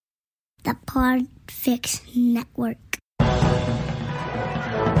the Podfix Network.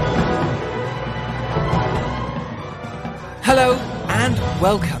 Hello and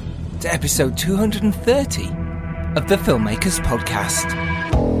welcome to episode 230 of the Filmmakers Podcast.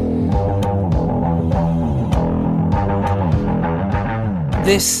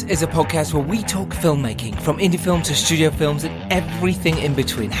 This is a podcast where we talk filmmaking, from indie film to studio films and everything in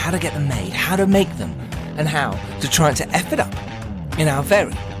between. How to get them made, how to make them, and how to try to F it up, in our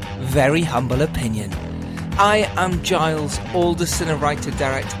very, very humble opinion. I am Giles Alderson, a writer,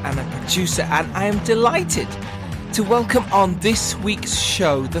 director and a producer, and I am delighted to welcome on this week's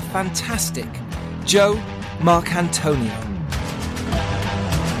show the fantastic Joe Marcantonio.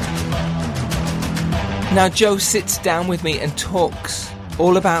 Now, Joe sits down with me and talks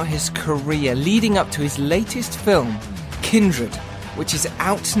all about his career leading up to his latest film, Kindred, which is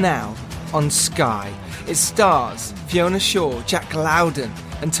out now on Sky. It stars Fiona Shaw, Jack Lowden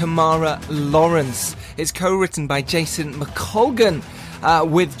and Tamara Lawrence. It's co-written by Jason McColgan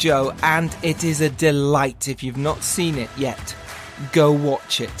with Joe, and it is a delight. If you've not seen it yet, go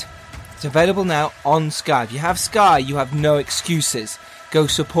watch it. It's available now on Sky. If you have Sky, you have no excuses. Go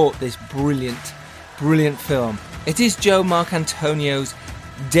support this brilliant, brilliant film. It is Joe Marcantonio's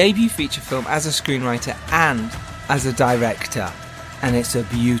debut feature film as a screenwriter and as a director, and it's a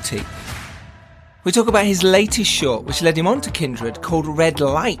beauty. We talk about his latest short, which led him on to Kindred, called Red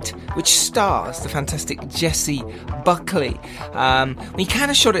Light, which stars the fantastic Jessie Buckley. We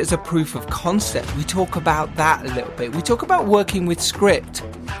kind of shot it as a proof of concept. We talk about that a little bit. We talk about working with script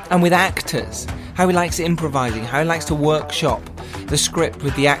and with actors, how he likes improvising, how he likes to workshop the script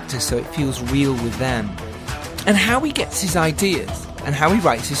with the actors so it feels real with them, and how he gets his ideas and how he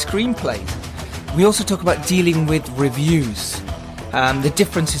writes his screenplays. We also talk about dealing with reviews, the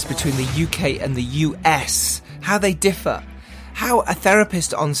differences between the UK and the US, how they differ, how a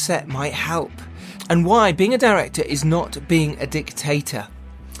therapist on set might help, and why being a director is not being a dictator.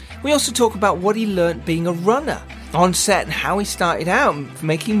 We also talk about what he learnt being a runner on set and how he started out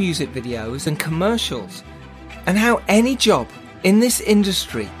making music videos and commercials, and how any job in this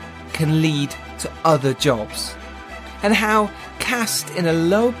industry can lead to other jobs, and how cast in a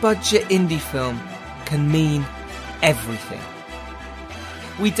low-budget indie film can mean everything.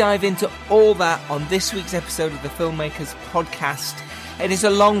 We dive into all that on this week's episode of the Filmmakers Podcast. It is a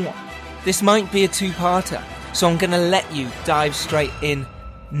long one. This might be a two-parter, so I'm going to let you dive straight in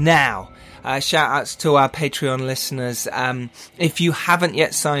now. Shout-outs to our Patreon listeners. If you haven't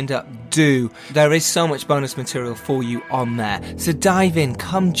yet signed up, do. There is so much bonus material for you on there. So dive in,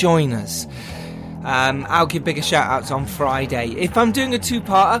 come join us. I'll give bigger shout-outs on Friday. If I'm doing a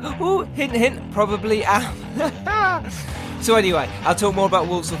two-parter, hint, hint, probably am. So anyway, I'll talk more about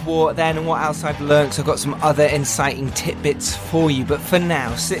Wolves of War then and what else I've learned, so I've got some other inciting tidbits for you. But for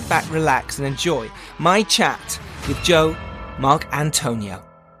now, sit back, relax and enjoy my chat with Joe Marcantonio.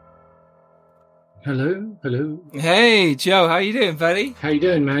 Hello. Hey, Joe, how you doing, buddy? How you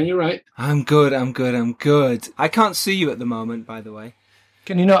doing, man? You right? I'm good. I can't see you at the moment, by the way.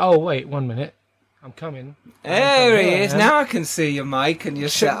 Can you not? Oh, wait, 1 minute. I'm coming. There he is. Now I can see your mic and your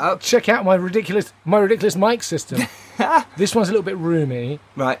setup. Check out my ridiculous mic system. This one's a little bit roomy,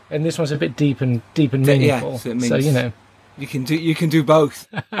 right? And this one's a bit deep and meaningful. Yeah, so it means you know, you can do both.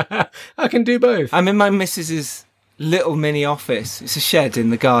 I can do both. I'm in my missus's little mini office. It's a shed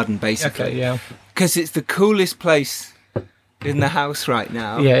in the garden, basically. Okay, yeah. Because it's the coolest place in the house right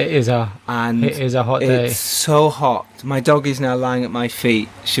now. Yeah, it is a hot day. It's so hot. My dog is now lying at my feet.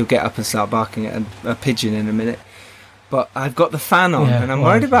 She'll get up and start barking at a pigeon in a minute. But I've got the fan on, and I'm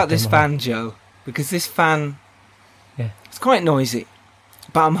worried about this fan, Joe, because this fan, it's quite noisy.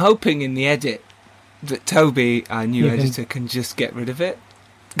 But I'm hoping in the edit that Toby, our new editor, can just get rid of it.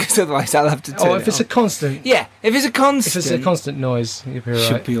 Because otherwise I'll have to turn it on. If it's a constant... Yeah, if it's a constant... If it's a constant noise, you'll be all right.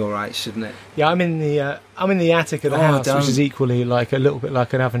 Should be all right, shouldn't it? Yeah, I'm in the attic of the house, which is equally like a little bit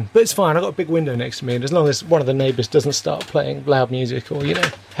like an oven. But it's fine, I've got a big window next to me, and as long as one of the neighbours doesn't start playing loud music or,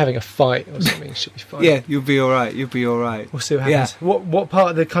 having a fight or something, it should be fine. Yeah, you'll be all right. We'll see what happens. Yeah. What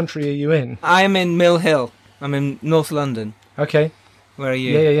part of the country are you in? I am in Mill Hill. I'm in North London. Okay. Where are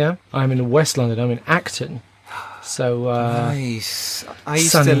you? Yeah. I'm in West London. I'm in Acton. So nice. I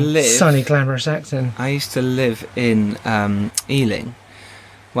used to live sunny, glamorous Acton. I used to live in Ealing,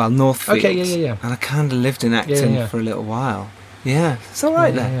 Northfield. Okay, yeah. And I kind of lived in Acton for a little while. Yeah, it's all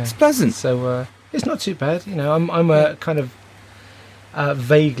right there. Yeah. It's pleasant. So it's not too bad. I'm a kind of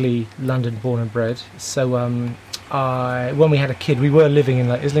vaguely London born and bred. So when we had a kid, we were living in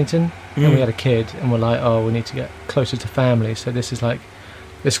Islington, and we had a kid, and we're like, oh, we need to get closer to family. So this is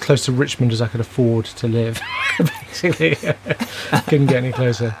as close to Richmond as I could afford to live. Basically, couldn't get any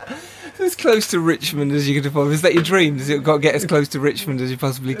closer. as close to Richmond as you could afford? Is that your dream? Does it got to get as close to Richmond as you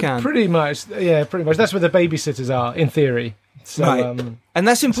possibly can? Pretty much, yeah, pretty much. That's where the babysitters are, in theory. So, right. And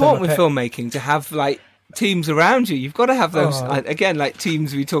that's important with filmmaking, to have, like, teams around you. You've got to have those, again, like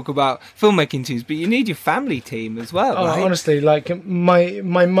teams, we talk about filmmaking teams, but you need your family team as well, right? Honestly, like, my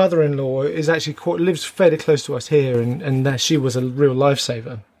mother-in-law is actually lives fairly close to us here, and she was a real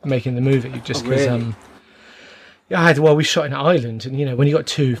lifesaver making the movie, just because... really? We shot in Ireland, and, you know, when you got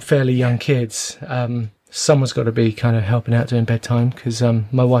two fairly young kids, someone's got to be kind of helping out doing bedtime, because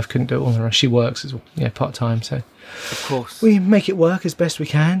my wife couldn't do it all. She works as part-time, so... Of course. We make it work as best we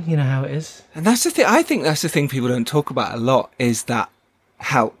can, you know how it is. And that's the thing, I think that's the thing people don't talk about a lot, is that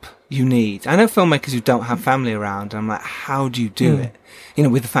help you need. I know filmmakers who don't have family around, I'm like, how do you do it? You know,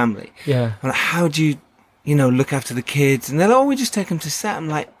 with the family. Yeah. I'm like, how do you, look after the kids? And they're like, we just take them to set. I'm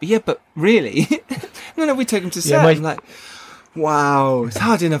like, yeah, but really? No, we take them to set. I'm like, wow, it's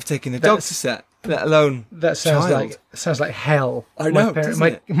hard enough taking the dog to set, let alone that sounds like hell. I know.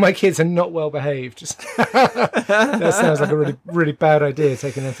 My kids are not well behaved. That sounds like a really, really bad idea,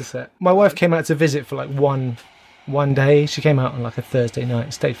 taking them to set. My wife came out to visit for like one day. She came out on like a Thursday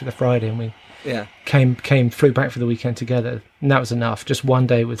night, stayed for the Friday, and we flew back for the weekend together. And that was enough. Just one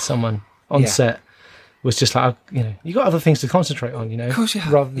day with someone on set was just like, you got other things to concentrate on, Of course you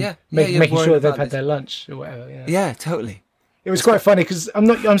have. Rather than making sure they've had their lunch or whatever. Yeah, totally. It was quite funny because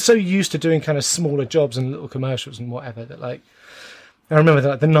I'm so used to doing kind of smaller jobs and little commercials and whatever that, like, I remember that,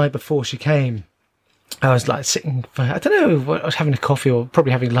 like, the night before she came, I was like sitting for, I don't know, I was having a coffee or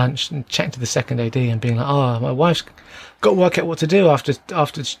probably having lunch and chatting to the second AD and being like, my wife's got to work out what to do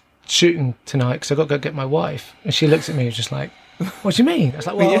after shooting tonight because I've got to go get my wife. And she looks at me and was just like, what do you mean? I was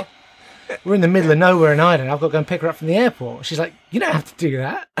like, well, we're in the middle of nowhere in Ireland. I've got to go and pick her up from the airport. She's like, you don't have to do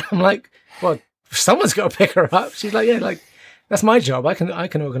that. I'm like, well, someone's got to pick her up. She's like, yeah, like, that's my job. I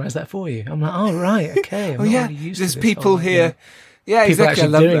can organise that for you. I'm like, oh, right, okay. I'm not really used there's to this. people here. Yeah, people exactly.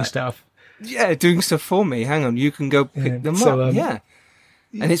 actually doing stuff. Yeah, doing stuff for me. Hang on, you can go pick them up.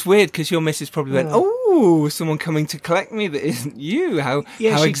 And it's weird because your missus probably went, oh, someone coming to collect me that isn't you. How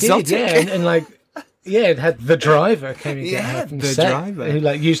exotic. Did, and like, it had the driver came and get her from the set, driver who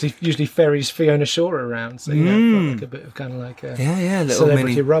like usually ferries Fiona Shaw around, so felt like a bit of kind of like a little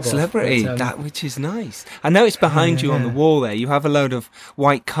celebrity mini celebrity, that which is nice. I know it's behind you on the wall there. You have a load of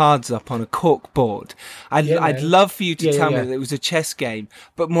white cards up on a cork board. I'd love for you to tell me that it was a chess game,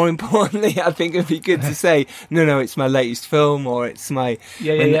 but more importantly, I think it'd be good to say, no, it's my latest film, or it's my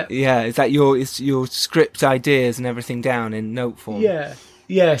is that your script ideas and everything down in note form?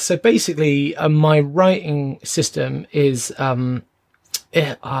 Yeah, so basically my writing system is, I mean,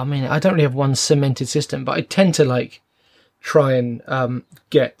 I don't really have one cemented system, but I tend to like try and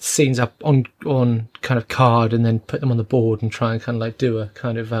get scenes up on kind of card and then put them on the board and try and kind of like do a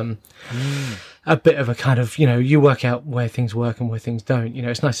kind of a bit of a kind of, you work out where things work and where things don't.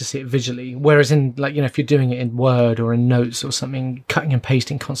 It's nice to see it visually. Whereas in like, if you're doing it in Word or in notes or something, cutting and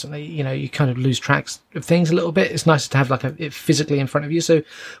pasting constantly, you kind of lose tracks of things a little bit. It's nicer to have like it physically in front of you. So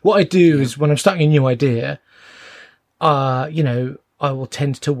what I do is when I'm starting a new idea, I will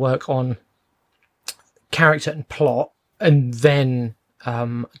tend to work on character and plot and then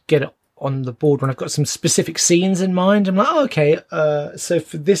get it on the board when I've got some specific scenes in mind. I'm like, okay, so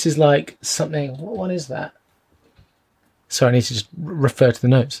for this is like something, what one is that? So I need to just refer to the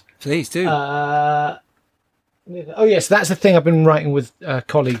notes. Please do. So that's the thing I've been writing with a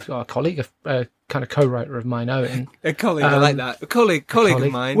colleague, a kind of co-writer of mine, Owen. A colleague, I like that. A colleague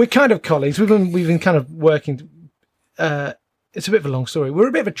of mine. We're kind of colleagues. We've been kind of working. It's a bit of a long story. We're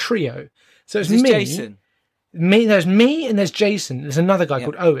a bit of a trio. So it's me. Jason? There's me and there's Jason. There's another guy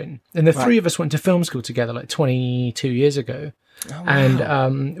called Owen. And the three of us went to film school together like 22 years ago. Oh, wow.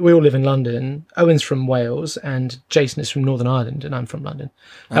 And we all live in London. Owen's from Wales and Jason is from Northern Ireland and I'm from London.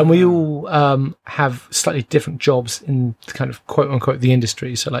 And we all have slightly different jobs in kind of quote unquote the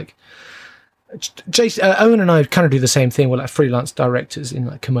industry. So like Jason, Owen and I kind of do the same thing. We're like freelance directors in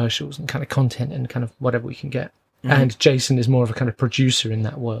like commercials and kind of content and kind of whatever we can get. And Jason is more of a kind of producer in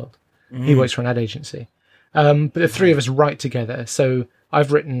that world. He works for an ad agency. But the three of us write together. So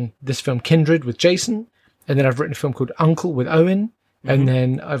I've written this film Kindred with Jason, and then I've written a film called Uncle with Owen, and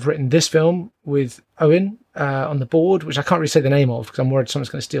then I've written this film with Owen on the board, which I can't really say the name of because I'm worried someone's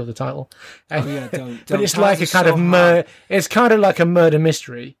going to steal the title. Don't. But it's like a kind of it's kind of like a murder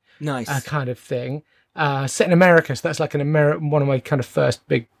mystery, nice kind of thing, set in America. So that's like one of my kind of first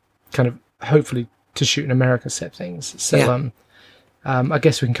big kind of hopefully to shoot in America set things. So I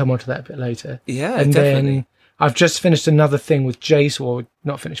guess we can come on to that a bit later. Yeah, and definitely. Then I've just finished another thing with Jason, or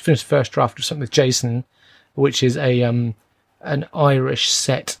not finished first draft of something with Jason, which is a an Irish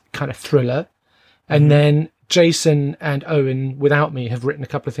set kind of thriller. And then Jason and Owen, without me, have written a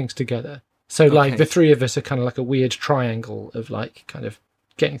couple of things together. So like the three of us are kind of like a weird triangle of like kind of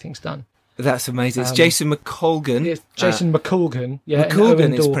getting things done. That's amazing. It's Jason McColgan. It's Jason McColgan. Yeah,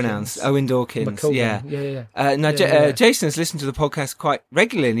 McColgan is pronounced. Owen Dawkins. McColgan. Yeah. Jason has listened to the podcast quite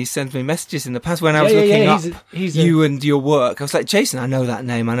regularly, and he sends me messages in the past when I was looking up you and your work. I was like, Jason, I know that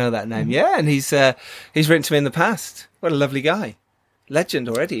name. Yeah, and he's written to me in the past. What a lovely guy. Legend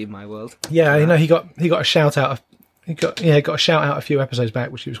already in my world. Yeah, you know, he got a shout out. He got a shout out a few episodes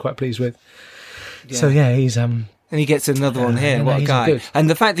back, which he was quite pleased with. Yeah. So yeah, he's and he gets another one here. What a guy. Good. And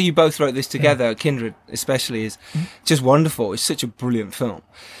the fact that you both wrote this together, Kindred especially, is just wonderful. It's such a brilliant film.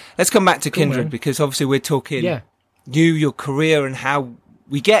 Let's come back to Kindred, because obviously we're talking your career, and how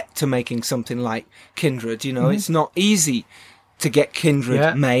we get to making something like Kindred. You know, it's not easy to get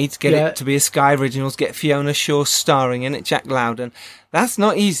Kindred made, get it to be a Sky Originals, get Fiona Shaw starring in it, Jack Loudon. That's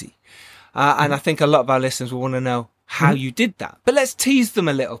not easy. And I think a lot of our listeners will want to know how you did that. But let's tease them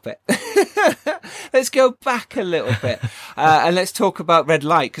a little bit. Let's go back a little bit. And let's talk about Red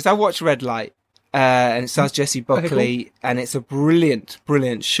Light, because I watched Red Light, and it stars Jessie Buckley, and it's a brilliant,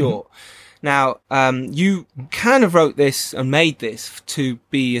 brilliant short. Now, you kind of wrote this and made this to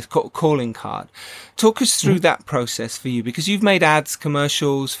be a calling card. Talk us through that process for you, because you've made ads,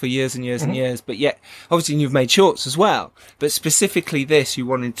 commercials for years and years and years, but yet, obviously, you've made shorts as well. But specifically this, you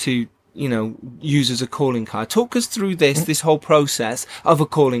wanted to, you know, use as a calling card. Talk us through this whole process of a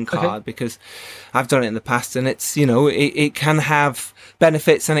calling card, because I've done it in the past, and it's, you know, it can have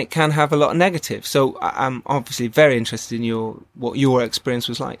benefits and it can have a lot of negatives. So I'm obviously very interested in what your experience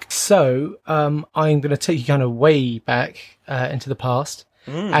was like. So I'm going to take you kind of way back into the past.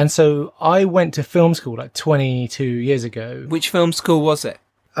 And so I went to film school like 22 years ago. Which film school was it?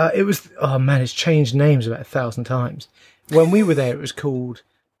 It was, it's changed names about 1,000 times. When we were there, it was called,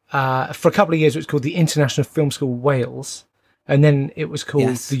 for a couple of years, it was called the International Film School Wales. And then it was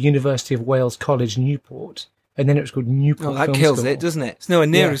called the University of Wales College, Newport. And then it was called Newport Film School. Oh, that kills it, doesn't it? It's nowhere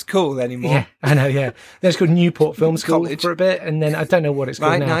near as cool anymore. Yeah, I know, yeah. Then it's called Newport Film School for a bit, and then I don't know what it's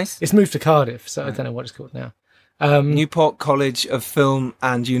called now. Nice. It's moved to Cardiff, so I don't know what it's called now. Newport College of Film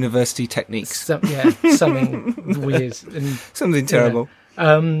and University Techniques. Something weird. And, something terrible.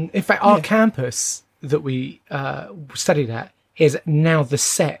 In fact, our campus that we studied at is now the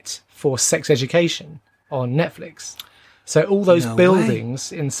set for Sex Education on Netflix. So all those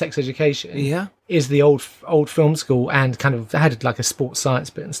buildings in Sex Education is the old film school, and kind of had like a sports science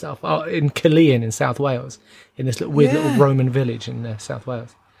bit and stuff in Caerleon in South Wales, in this weird little Roman village in South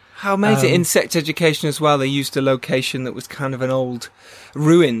Wales. How amazing. In Sex Education as well, they used a location that was kind of an old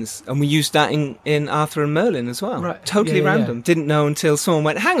ruins, and we used that in Arthur and Merlin as well. Right. Totally random. Yeah. Didn't know until someone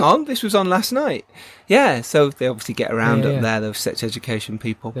went, hang on, this was on last night. Yeah, so they obviously get around up there, those Sex Education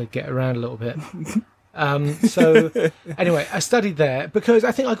people. They get around a little bit. So anyway, I studied there because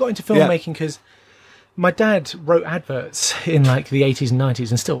I think I got into filmmaking because my dad wrote adverts in like the 80s and 90s,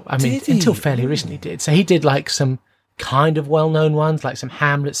 and still, I mean, until fairly recently did. So he did like some kind of well-known ones, like some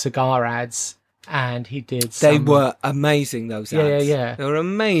Hamlet cigar ads, and he did some... They were amazing, those ads. Yeah. They were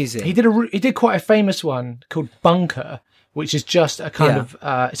amazing. He did quite a famous one called Bunker, which is just a kind of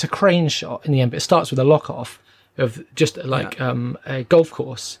it's a crane shot in the end, but it starts with a lock-off of just like a golf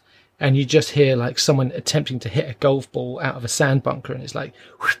course, and you just hear like someone attempting to hit a golf ball out of a sand bunker, and it's like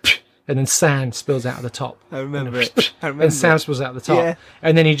whoosh, and then sand spills out of the top. I remember it. And sand spills out of the top. Yeah.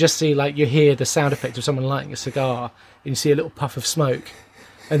 And then you just see, like, you hear the sound effect of someone lighting a cigar, and you see a little puff of smoke.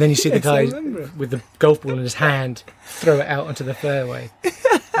 And then you see the guy with the golf ball in his hand throw it out onto the fairway.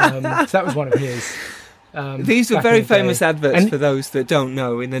 So that was one of his. These were very famous adverts for those that don't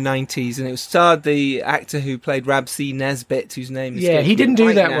know, in the 90s, and it starred the actor who played Rabsy Nesbitt, whose name is he didn't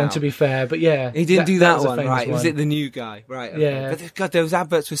do that one, to be fair, but he didn't do that one, right? Was it the new guy, right? Okay. Yeah, but God, those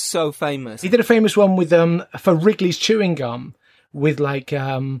adverts were so famous. He did a famous one with for Wrigley's chewing gum, with like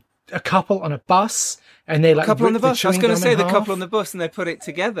a couple on a bus. And they like a couple on the bus. I was going to say the couple on the bus, and they put it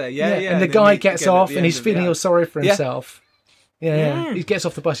together. Yeah. And the guy gets off, and he's feeling all sorry for himself. Yeah. He gets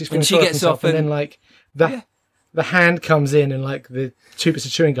off the bus. He's feeling sorry for himself, and then like the hand comes in, and like the two bits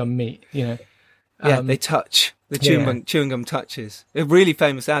of chewing gum meet. You know, they touch. The chewing gum touches. They're really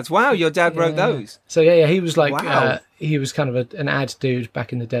famous ads. Wow, your dad wrote those. So he was like he was kind of an ad dude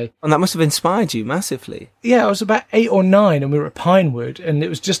back in the day. And that must have inspired you massively. Yeah, I was about 8 or 9, and we were at Pinewood, and it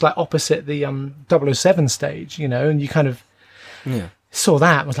was just like opposite the 007 stage, you know, and you kind of saw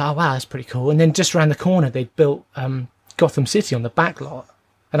that and was like, oh wow, that's pretty cool. And then just around the corner, they'd built Gotham City on the back lot.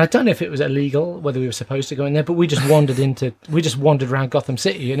 And I don't know if it was illegal, whether we were supposed to go in there, but we just wandered around Gotham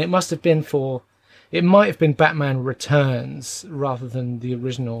City, and it must have been for It might have been Batman Returns rather than the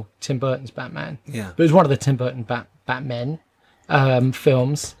original Tim Burton's Batman. Yeah. But it was one of the Tim Burton Batmen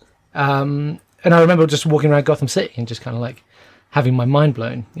films. And I remember just walking around Gotham City and just kind of like having my mind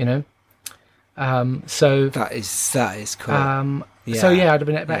blown, you know. So that is cool. So yeah, I'd have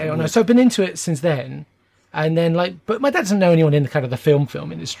been about 8 or 9. So I've been into it since then. And then but my dad doesn't know anyone in the kind of the film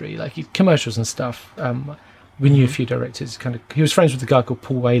industry, like commercials and stuff. We knew a few directors. He was friends with a guy called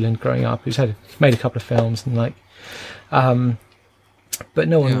Paul Wayland growing up, who's made a couple of films and but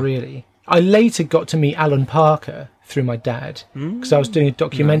no one really. I later got to meet Alan Parker through my dad because I was doing a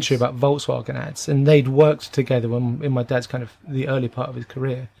documentary about Volkswagen ads, and they'd worked together in my dad's kind of the early part of his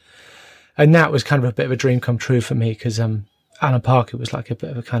career, and that was kind of a bit of a dream come true for me because Alan Parker was like a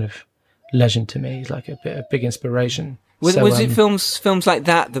bit of a kind of legend to me. He's like a big inspiration. Was it films like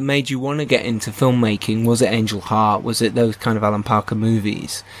that made you want to get into filmmaking? Was it Angel Heart? Was it those kind of Alan Parker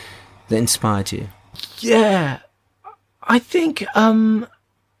movies that inspired you? Yeah, I think I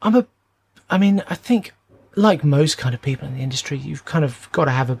think like most kind of people in the industry, you've kind of got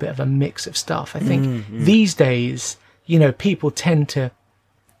to have a bit of a mix of stuff. I think these days, you know, people tend to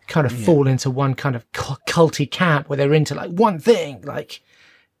kind of fall into one kind of culty camp where they're into like one thing, like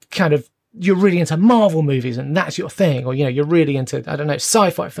kind of you're really into Marvel movies and that's your thing, or, you know, you're really into, I don't know,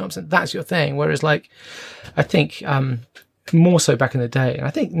 sci-fi films and that's your thing. Whereas like, I think more so back in the day, and I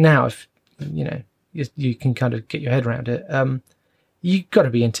think now if, you know, you can kind of get your head around it, you've got to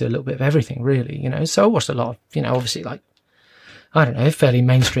be into a little bit of everything, really, you know. So I watched a lot of, you know, obviously like, I don't know, fairly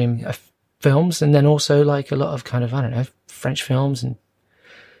mainstream films, and then also like a lot of kind of, I don't know, French films and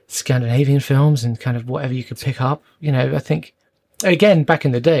Scandinavian films and kind of whatever you could pick up, you know. I think, again, back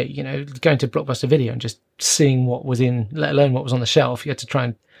in the day, you know, going to Blockbuster Video and just seeing what was in, let alone what was on the shelf, you had to try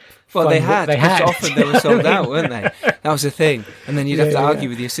and they had. Often they were sold out, weren't they? That was the thing. And then you'd have to argue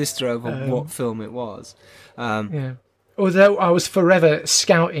with your sister over what film it was. Although I was forever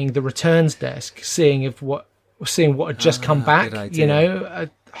scouting the returns desk, seeing what had just come back, you know,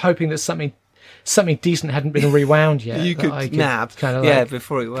 hoping that something decent hadn't been rewound yet. You could nab, kind of like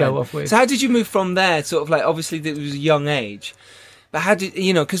before it went. Go off with. So how did you move from there? Sort of like, obviously it was a young age, but how did,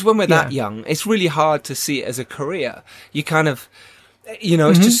 you know, because when we're that young, it's really hard to see it as a career. You kind of, you know,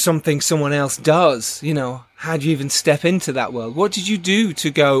 it's just something someone else does, you know. How do you even step into that world? What did you do to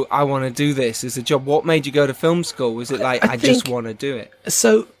go, I want to do this as a job? What made you go to film school? Was it like, I just want to do it?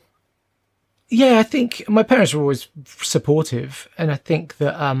 So, yeah, I think my parents were always supportive. And I think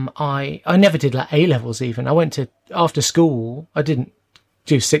that I never did like A-levels even. I went to, after school, I didn't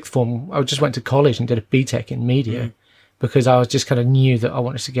do sixth form. I just went to college and did a BTEC in media because I was just kind of knew that I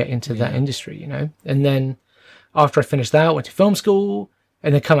wanted to get into that industry, you know. And then after I finished that, I went to film school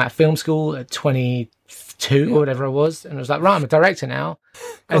and then come out of film school at 22 or whatever I was. And I was like, right, I'm a director now.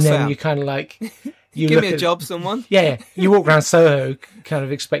 And then you kind of like... You give me a job, someone. Yeah, you walk around Soho, kind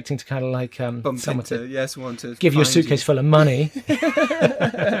of expecting to kind of like someone to give you a suitcase full of money,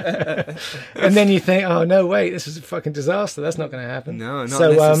 and then you think, oh no, wait, this is a fucking disaster. That's not going to happen. No, not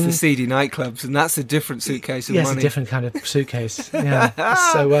unless it's the seedy nightclubs, and that's a different suitcase of money. It's a different kind of suitcase. Yeah.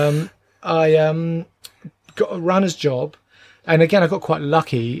 So I got a runner's job, and again, I got quite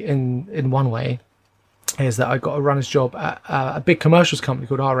lucky in one way. Is that I got a runner's job at a big commercials company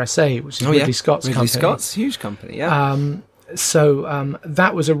called RSA, which is Ridley Scott's company. Ridley Scott's huge company, yeah. So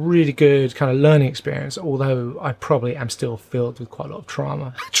that was a really good kind of learning experience, although I probably am still filled with quite a lot of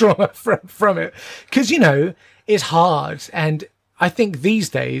trauma from it. Because, you know, it's hard. And I think these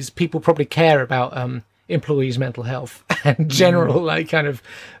days people probably care about employees' mental health and general, like kind of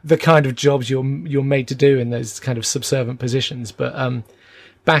the kind of jobs you're made to do in those kind of subservient positions. But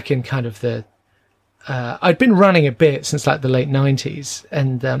back in kind of the... I'd been running a bit since like the late 90s,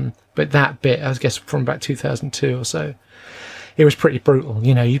 and but that bit, I guess, from about 2002 or so, it was pretty brutal.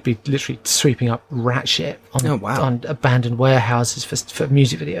 You know, you'd be literally sweeping up rat shit on abandoned warehouses for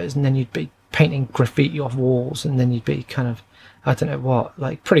music videos, and then you'd be painting graffiti off walls, and then you'd be kind of, I don't know what,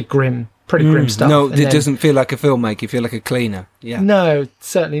 like pretty grim stuff. No, it doesn't feel like a filmmaker. You feel like a cleaner. Yeah. No,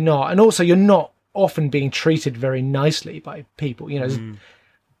 certainly not. And also, you're not often being treated very nicely by people. You know.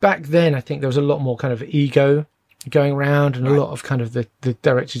 Back then, I think there was a lot more kind of ego going around, and a lot of kind of the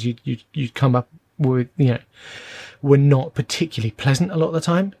directors you'd come up with, you know, were not particularly pleasant a lot of the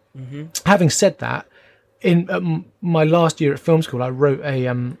time. Having said that, in my last year at film school, I wrote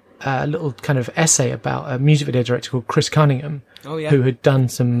a little kind of essay about a music video director called Chris Cunningham, who had done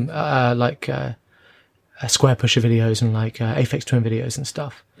some Square Pusher videos and like Aphex Twin videos and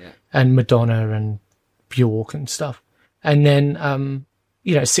stuff, and Madonna and Bjork and stuff, and then.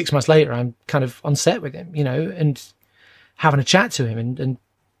 You know, 6 months later, I'm kind of on set with him, you know, and having a chat to him. And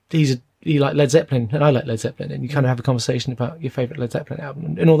he's a you like Led Zeppelin and I like Led Zeppelin, and you kind of have a conversation about your favourite Led Zeppelin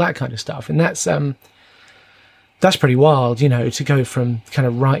album and all that kind of stuff. And that's pretty wild, you know, to go from kind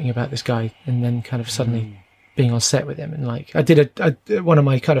of writing about this guy and then kind of suddenly being on set with him. And like, I did one of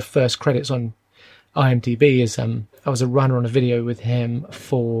my kind of first credits on IMDb is I was a runner on a video with him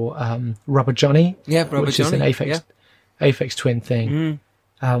for Rubber Johnny, which is an Aphex Twin thing,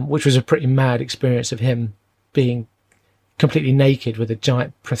 which was a pretty mad experience of him being completely naked with a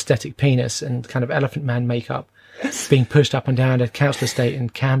giant prosthetic penis and kind of Elephant Man makeup, being pushed up and down a council estate in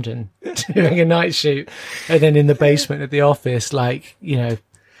Camden doing a night shoot, and then in the basement at the office, like, you know,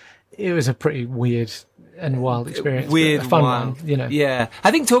 it was a pretty weird and wild experience. Weird, a fun wild. one, you know. Yeah,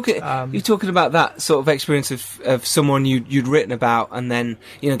 I think you're talking about that sort of experience of someone you'd written about, and then,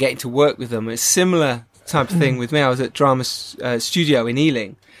 you know, getting to work with them. It's a similar type of thing with me. I was at Drama Studio in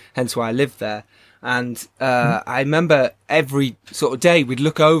Ealing, hence why I lived there. And I remember every sort of day we'd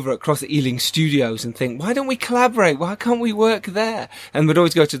look over across the Ealing studios and think, why don't we collaborate? Why can't we work there? And we'd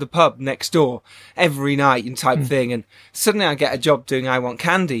always go to the pub next door every night and type thing. And suddenly I get a job doing I Want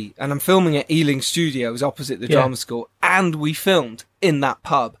Candy, and I'm filming at Ealing Studios opposite the drama school, and we filmed in that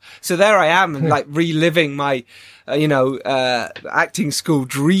pub. So there I am, and like reliving my, acting school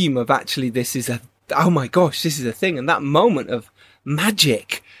dream of actually this is oh my gosh, this is a thing. And that moment of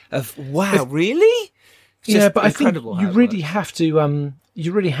magic. Of wow, really? Yeah, but I think you really have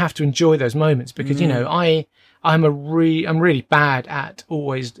to enjoy those moments, because you know I'm really bad at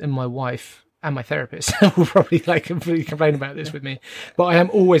always, and my wife and my therapist will probably completely complain about this with me, but I am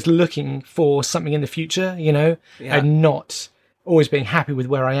always looking for something in the future, you know, and not always being happy with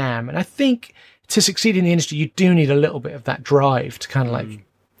where I am. And I think to succeed in the industry, you do need a little bit of that drive to kind of like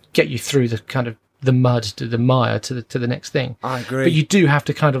get you through the kind of the mud, to the mire, to the next thing. I agree. But you do have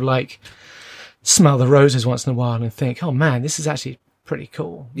to kind of like smell the roses once in a while and think, oh man, this is actually pretty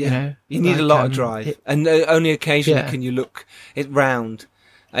cool. Yeah. You know, you need a lot of drive, and only occasionally can you look it round.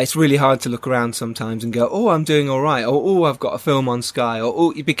 It's really hard to look around sometimes and go, oh, I'm doing all right, or oh, I've got a film on Sky, or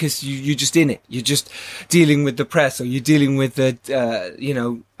oh, because you're just in it. You're just dealing with the press, or you're dealing with the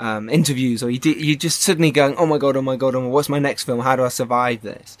interviews, or you're just suddenly going, oh my god, what's my next film? How do I survive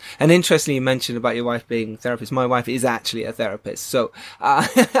this? And interestingly, you mentioned about your wife being a therapist. My wife is actually a therapist, so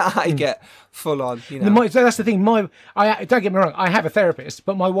I get full on. You know, that's the thing. Don't get me wrong, I have a therapist,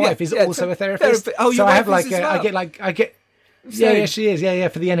 but my wife is also a therapist. Oh, so I have like I get. Yeah, she is. Yeah,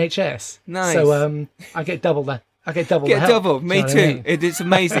 for the NHS. Nice. So I get double that. I get double. Get the help. double. Me too. I mean? It's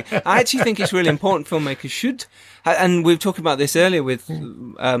amazing. I actually think it's really important. Filmmakers should, and we were talking about this earlier with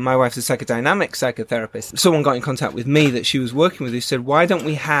my wife's a psychodynamic psychotherapist. Someone got in contact with me that she was working with who said, "Why don't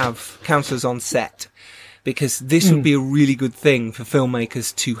we have counsellors on set? Because this would be a really good thing for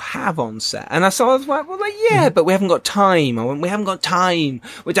filmmakers to have on set." And I was like, but we haven't got time. We haven't got time.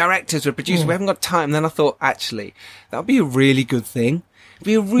 We're directors, we're producers, we haven't got time. And then I thought, actually, that would be a really good thing. It'd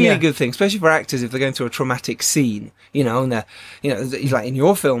be a really good thing, especially for actors if they're going through a traumatic scene, you know, and they're, you know, like in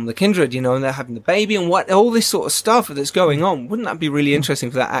your film, The Kindred, you know, and they're having the baby and all this sort of stuff that's going on. Wouldn't that be really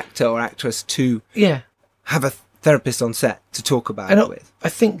interesting for that actor or actress to have a therapist on set to talk about it with? I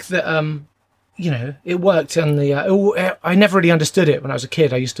think that, you know, it worked on the. I never really understood it when I was a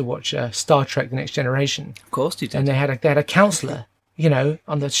kid. I used to watch Star Trek: The Next Generation. Of course, you did. And they had a counselor, you know,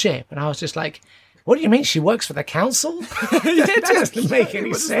 on the ship, and I was just like, "What do you mean she works for the council? That doesn't make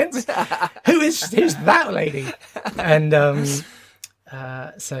any sense. Who's that lady?" And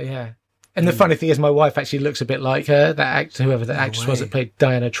so yeah. And the funny thing is, my wife actually looks a bit like her, whoever the actress was that played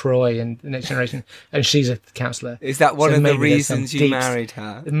Diana Troy in The Next Generation, and she's a counsellor. Is that one of the reasons you married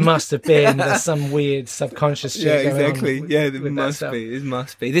her? It must have been. There's some weird subconscious shit going on. It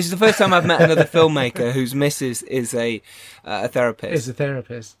must be. This is the first time I've met another filmmaker whose missus is a therapist. Is a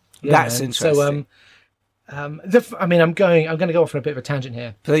therapist. Yeah, that's interesting. So, I'm going to go off on a bit of a tangent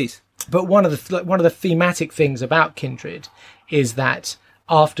here. Please. But one of the thematic things about Kindred is that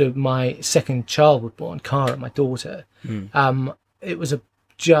after my second child was born, Cara, my daughter, it was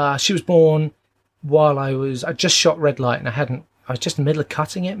she was born while I just shot Red Light, and I was just in the middle of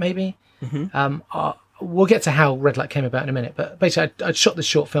cutting it, maybe. We'll get to how Red Light came about in a minute, but basically I'd shot this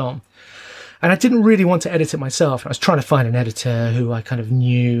short film, and I didn't really want to edit it myself. I was trying to find an editor who I kind of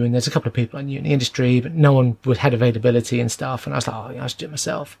knew, and there's a couple of people I knew in the industry, but no one had availability and stuff, and I was like, I should do it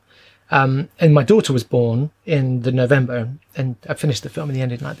myself. And my daughter was born in the November, and I finished the film in the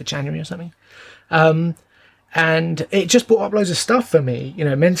end in like the January or something. And it just brought up loads of stuff for me, you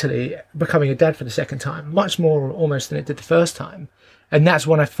know, mentally, becoming a dad for the second time, much more almost than it did the first time. And that's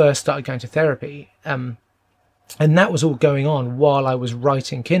when I first started going to therapy. And that was all going on while I was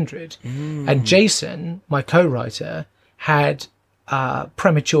writing Kindred. And Jason, my co-writer, had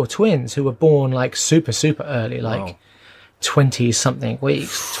premature twins who were born like super early, like Wow. 20 something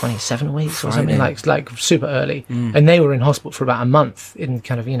weeks, 27 weeks or something, Frightening. like super early, and they were in hospital for about a month in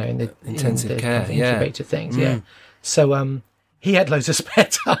kind of, you know, in the Intensive in the care, kind of yeah. incubator things, So he had loads of spare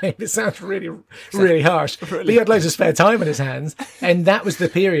time. It sounds really harsh, but he had loads of spare time on his hands, and that was the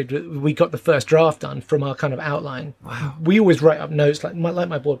period that we got the first draft done from our kind of outline. Wow. We always write up notes, like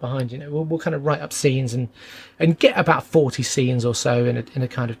my board behind, you know. We'll kind of write up scenes and get about 40 scenes or so in a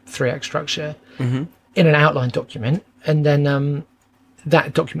kind of 3-act structure in an outline document, and then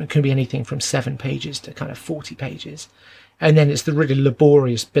that document can be anything from 7 pages to kind of 40 pages, and then it's the really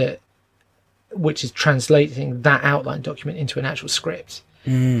laborious bit, which is translating that outline document into an actual script.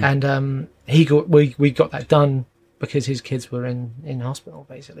 And we got that done because his kids were in hospital,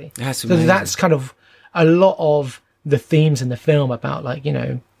 basically. That's so amazing. that's kind of a lot of the themes in the film about, like, you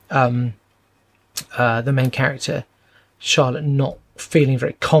know, the main character Charlotte not feeling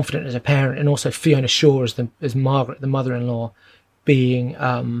very confident as a parent, and also Fiona Shaw as Margaret, the mother-in-law, being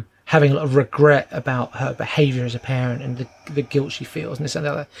having a lot of regret about her behaviour as a parent and the guilt she feels and this and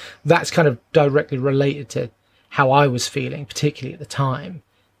that. That's kind of directly related to how I was feeling, particularly at the time.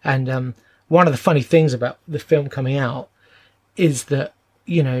 And one of the funny things about the film coming out is that,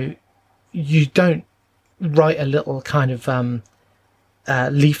 you know, you don't write a little kind of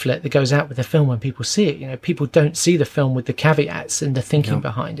leaflet that goes out with the film when people see it. You know, people don't see the film with the caveats and the thinking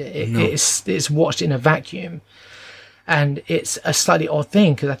behind it. It's watched in a vacuum. And it's a slightly odd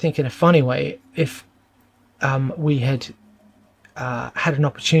thing, because I think in a funny way, if we had had an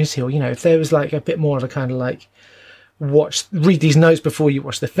opportunity, or, you know, if there was like a bit more of a kind of like read these notes before you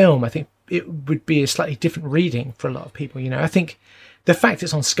watch the film, I think it would be a slightly different reading for a lot of people. You know, I think the fact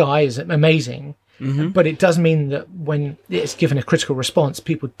it's on Sky is amazing, but it does mean that when it's given a critical response,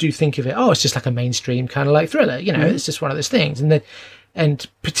 people do think of it, oh, it's just like a mainstream kind of like thriller. You know, it's just one of those things. And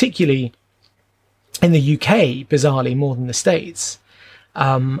particularly in the UK, bizarrely, more than the States,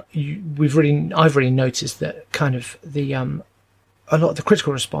 I've really noticed that kind of the a lot of the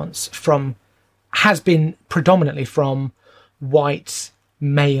critical response has been predominantly from white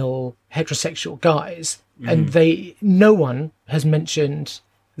male heterosexual guys, and no one has mentioned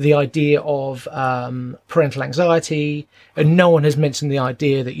the idea of parental anxiety, and no one has mentioned the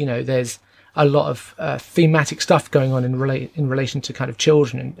idea that, you know, there's a lot of thematic stuff going on in relation to kind of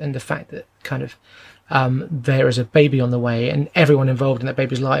children, and the fact that kind of there is a baby on the way, and everyone involved in that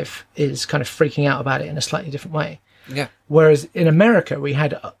baby's life is kind of freaking out about it in a slightly different way. Yeah. Whereas in America, we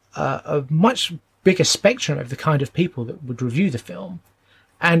had a much bigger spectrum of the kind of people that would review the film,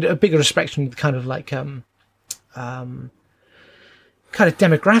 and a bigger spectrum of the kind of like kind of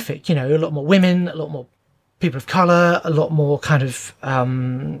demographic. You know, a lot more women, a lot more people of color, a lot more kind of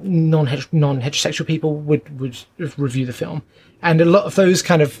non-heterosexual people would review the film, and a lot of those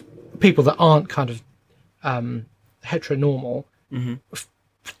kind of people that aren't kind of heteronormal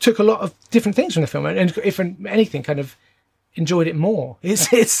took a lot of different things from the film, and if anything, kind of enjoyed it more.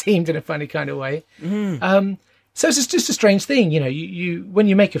 It seemed, in a funny kind of way. So it's just a strange thing, you know. You when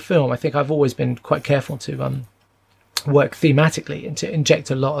you make a film, I think I've always been quite careful to work thematically and to inject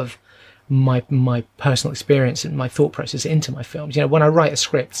a lot of my personal experience and my thought process into my films. You know, when I write a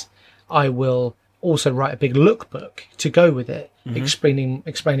script, I will also write a big lookbook to go with it, explaining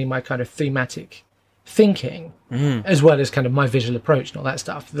my kind of thematic thinking, as well as kind of my visual approach and all that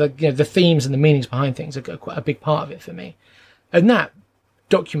stuff. The themes and the meanings behind things are quite a big part of it for me. And that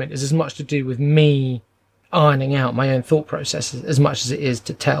document is as much to do with me ironing out my own thought process as much as it is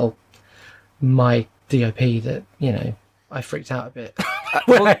to tell my DOP that, you know, I freaked out a bit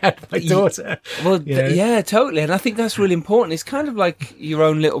when I had my daughter. Well, you know? Yeah, totally. And I think that's really important. It's kind of like your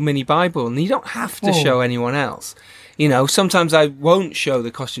own little mini Bible, and you don't have to show anyone else. You know, sometimes I won't show the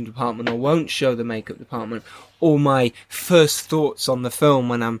costume department or won't show the makeup department all my first thoughts on the film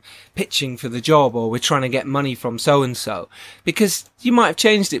when I'm pitching for the job, or we're trying to get money from so-and-so, because you might have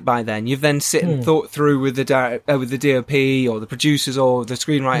changed it by then. You've then sit and thought through with the DOP or the producers or the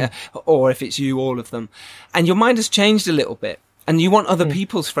screenwriter, or if it's you, all of them. And your mind has changed a little bit. And you want other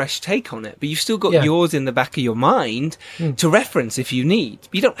people's fresh take on it, but you've still got yours in the back of your mind to reference if you need.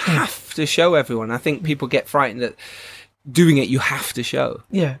 You don't have to show everyone. I think people get frightened that doing it, you have to show.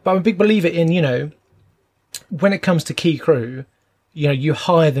 Yeah, but I'm a big believer in, you know, when it comes to key crew, you know, you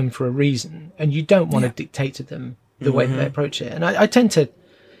hire them for a reason, and you don't want to dictate to them the way that they approach it. And I tend to,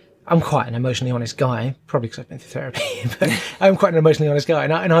 I'm quite an emotionally honest guy, probably because I've been through therapy, but I'm quite an emotionally honest guy,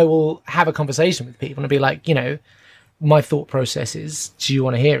 and I will have a conversation with people and be like, you know, my thought process is, do you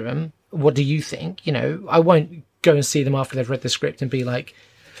want to hear them? What do you think? You know, I won't go and see them after they've read the script and be like,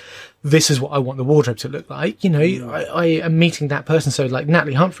 this is what I want the wardrobe to look like. I am meeting that person. So like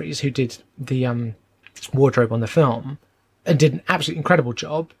Natalie Humphreys, who did the wardrobe on the film and did an absolutely incredible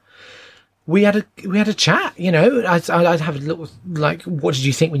job. We had a chat, I'd have a little, like, what did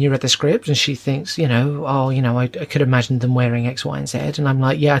you think when you read the script? And she thinks, I could imagine them wearing X, Y, and Z. And I'm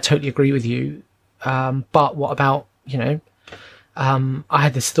like, yeah, I totally agree with you. But what about, I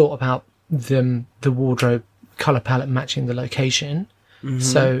had this thought about the wardrobe color palette matching the location. Mm-hmm.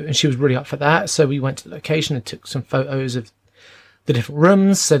 So, and she was really up for that. So we went to the location and took some photos of the different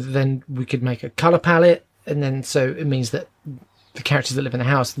rooms so that then we could make a color palette. And then, so it means that the characters that live in the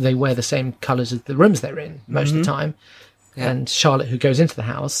house, they wear the same colours as the rooms they're in most of the time. Yeah. And Charlotte, who goes into the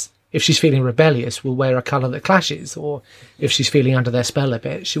house, if she's feeling rebellious, will wear a colour that clashes. Or if she's feeling under their spell a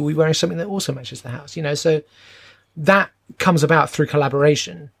bit, she'll be wearing something that also matches the house. So that comes about through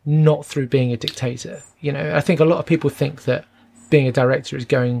collaboration, not through being a dictator. I think a lot of people think that being a director is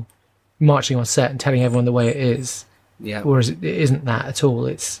marching on set and telling everyone the way it is. Yeah. Whereas it isn't that at all.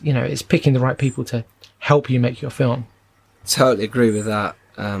 It's, it's picking the right people to help you make your film. Totally agree with that.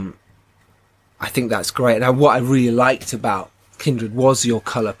 I think that's great. Now, what I really liked about Kindred was your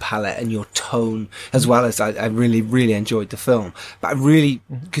colour palette and your tone, as well as I really, really enjoyed the film. But I really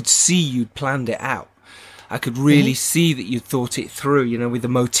could see you'd planned it out. I could really see that you thought it through, with the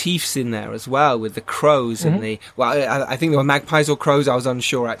motifs in there as well, with the crows and I think they were magpies or crows. I was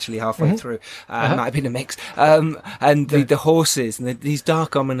unsure actually halfway through. Might have been a mix. And the horses and these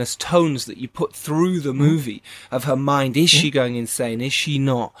dark, ominous tones that you put through the movie of her mind. Is she going insane? Is she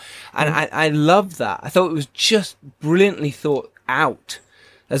not? And I loved that. I thought it was just brilliantly thought out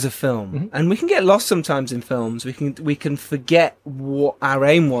as a film. And we can get lost sometimes in films. We can forget what our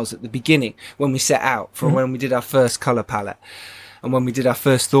aim was at the beginning when we set out for when we did our first colour palette and when we did our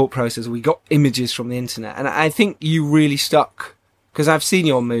first thought process. We got images from the internet, and I think you really stuck, because I've seen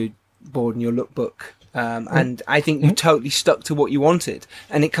your mood board and your lookbook, and I think you totally stuck to what you wanted,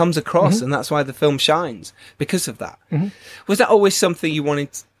 and it comes across, and that's why the film shines because of that. Was that always something you wanted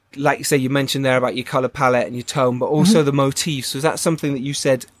like you say, you mentioned there about your colour palette and your tone, but also the motifs. Was that something that you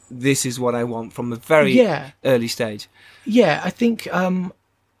said, this is what I want from a very early stage? Yeah, I think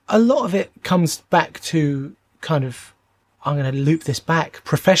a lot of it comes back to kind of, I'm going to loop this back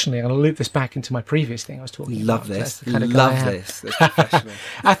professionally. I'm going to loop this back into my previous thing I was talking about. Love this. Love this.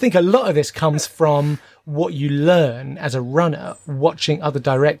 I think a lot of this comes from what you learn as a runner watching other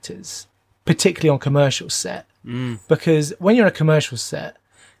directors, particularly on commercial set. Because when you're on a commercial set,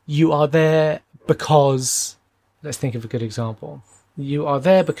 you are there because, let's think of a good example. You are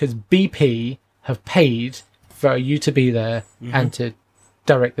there because BP have paid for you to be there and to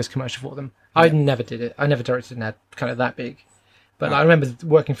direct this commercial for them. I never did it. I never directed an ad kind of that big. But I remember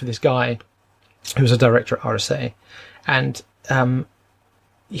working for this guy who was a director at RSA, and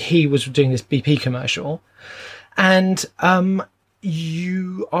he was doing this BP commercial. And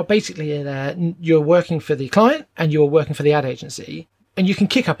you are basically there, you're working for the client and you're working for the ad agency. And you can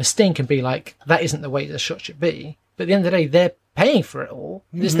kick up a stink and be like, that isn't the way the shot should be. But at the end of the day, they're paying for it all.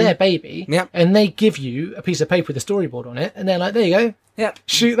 It's their baby. And they give you a piece of paper with a storyboard on it. And they're like, there you go.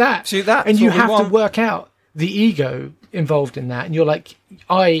 Shoot that. Shoot that. And you have to work out the ego involved in that. And you're like,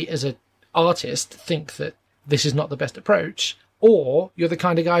 I, as an artist, think that this is not the best approach. Or you're the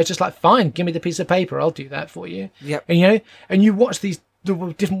kind of guy who's just like, fine, give me the piece of paper. I'll do that for you. And, and you watch the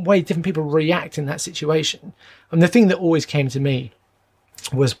different way different people react in that situation. And the thing that always came to me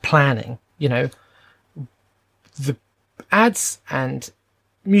was planning. The ads and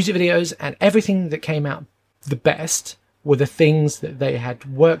music videos and everything that came out the best were the things that they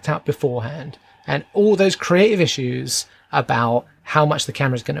had worked out beforehand, and all those creative issues about how much the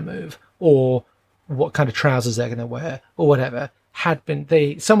camera's going to move or what kind of trousers they're going to wear or whatever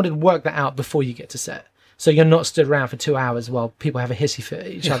someone had worked that out before you get to set. So you're not stood around for 2 hours while people have a hissy fit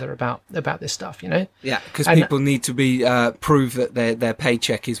at each other about this stuff, Yeah, because people need to be prove that their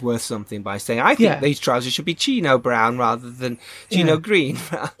paycheck is worth something by saying, I think these trousers should be chino brown rather than chino green.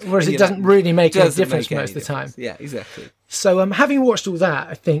 Whereas it doesn't really make any difference most of the time. Yeah, exactly. So having watched all that,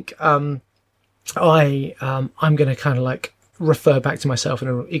 I think I'm going to kind of like refer back to myself in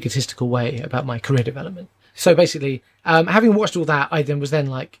an egotistical way about my career development. So basically, having watched all that, I was then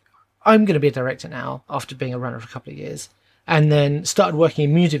like, I'm going to be a director now after being a runner for a couple of years, and then started working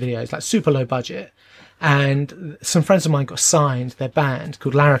in music videos, like super low budget. And some friends of mine got signed their band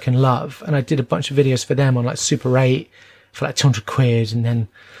called Larrikin Love. And I did a bunch of videos for them on like Super 8 for like 200 quid. And then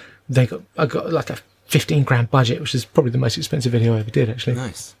I got like a 15 grand budget, which is probably the most expensive video I ever did, actually.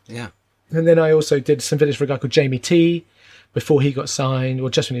 Nice. Yeah. And then I also did some videos for a guy called Jamie T before he got signed,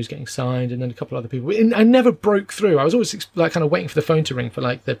 or just when he was getting signed, and then a couple other people. And I never broke through. I was always like kind of waiting for the phone to ring for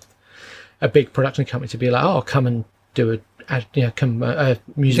like the a big production company to be like, oh, come and do a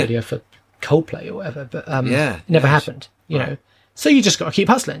music video for Coldplay or whatever. But it never happened, you know. So you just got to keep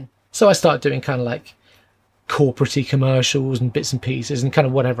hustling. So I started doing kind of like corporate-y commercials and bits and pieces and kind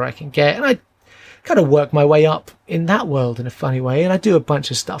of whatever I can get. And I kind of work my way up in that world in a funny way. And I do a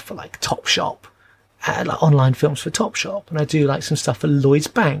bunch of stuff for like Topshop, like online films for Topshop. And I do like some stuff for Lloyd's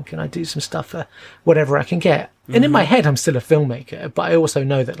Bank. And I do some stuff for whatever I can get. And in my head, I'm still a filmmaker. But I also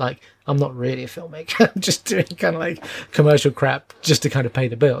know that like I'm not really a filmmaker. I'm just doing kind of like commercial crap just to kind of pay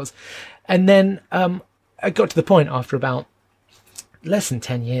the bills. And then I got to the point after about less than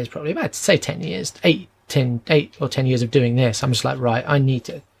 10 years, probably about, say 10 years, 8 or 10 years of doing this. I'm just like, right, I need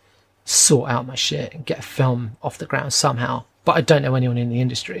to sort out my shit and get a film off the ground somehow. But I don't know anyone in the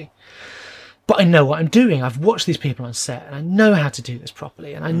industry. But I know what I'm doing. I've watched these people on set and I know how to do this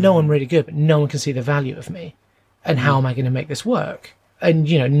properly. And I know I'm really good, but no one can see the value of me. And how am I going to make this work? And,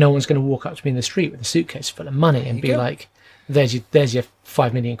 you know, no one's going to walk up to me in the street with a suitcase full of money and be like, there's your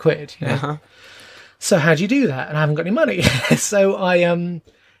 5 million quid. You know? So how do you do that? And I haven't got any money. So I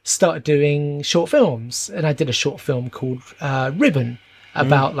started doing short films. And I did a short film called Ribbon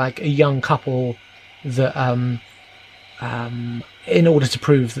about like a young couple that in order to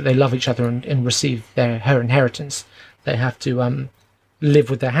prove that they love each other and receive her inheritance, they have to live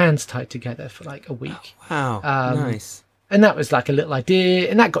with their hands tied together for like a week. Oh, wow. Nice. And that was like a little idea,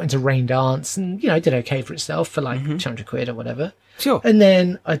 and that got into Rain Dance, and, you know, it did okay for itself for like 200 quid or whatever. Sure. And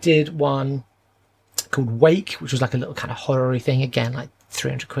then I did one called Wake, which was like a little kind of horror-y thing. Again, like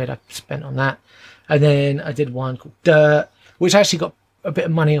 300 quid I spent on that. And then I did one called Dirt, which actually got a bit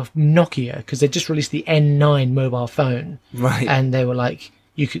of money off Nokia, because they just released the N9 mobile phone. Right. And they were like,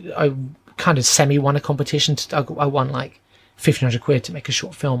 I kind of semi-won a competition. I won like 1,500 quid to make a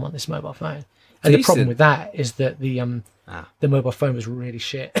short film on this mobile phone. And the problem with that is that the mobile phone was really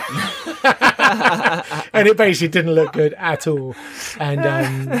shit. And it basically didn't look good at all.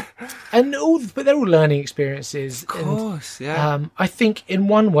 And but they're all learning experiences. Of course, yeah. I think in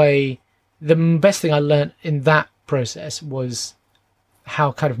one way, the best thing I learned in that process was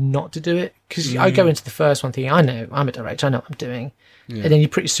how kind of not to do it. Because I go into the first one thinking, I know, I'm a director, I know what I'm doing. Yeah. And then you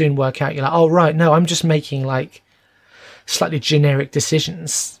pretty soon work out, you're like, oh, right, no, I'm just making like slightly generic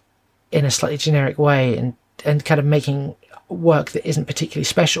decisions in a slightly generic way and kind of making work that isn't particularly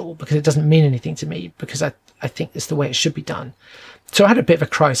special because it doesn't mean anything to me, because I think it's the way it should be done. So I had a bit of a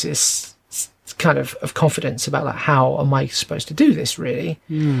crisis kind of confidence about like, how am I supposed to do this really?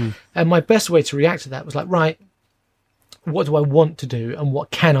 And my best way to react to that was like, right, what do I want to do and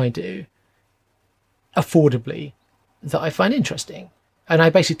what can I do affordably that I find interesting? And I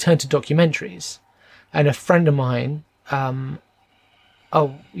basically turned to documentaries. And a friend of mine, it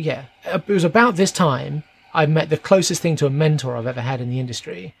was about this time I met the closest thing to a mentor I've ever had in the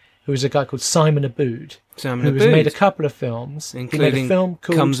industry, who was a guy called Simon Abood, who has made a couple of films, including he made a film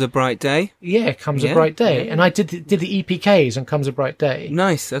called Comes a Bright Day. Yeah, Comes a Bright Day, and I did the EPKs on Comes a Bright Day.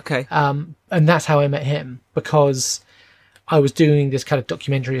 Nice, okay. And that's how I met him, because I was doing this kind of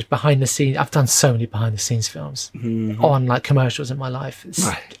documentaries behind the scenes. I've done so many behind the scenes films on like commercials in my life.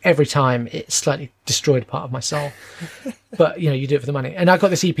 Every time it slightly destroyed a part of my soul. But, you know, you do it for the money. And I got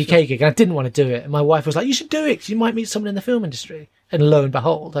this EPK gig and I didn't want to do it. And my wife was like, you should do it because you might meet someone in the film industry. And lo and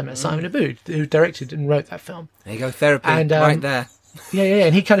behold, I met Simon Abood, who directed and wrote that film. There you go, therapy, right there. Yeah.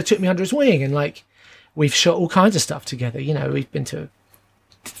 And he kind of took me under his wing, and like, we've shot all kinds of stuff together. You know, we've been to,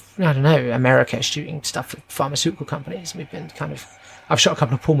 I don't know, America shooting stuff for pharmaceutical companies. I've shot a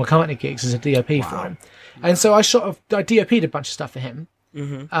couple of Paul McCartney gigs as a DOP for him. And so I DOP'd a bunch of stuff for him.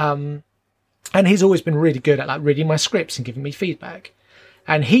 And he's always been really good at like reading my scripts and giving me feedback.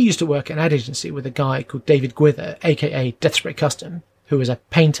 And he used to work at an ad agency with a guy called David Gwither, aka Death Spray Custom, who was a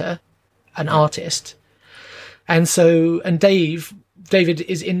painter, an artist. And David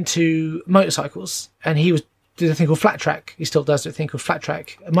is into motorcycles, and he did a thing called Flat Track. He still does a thing called Flat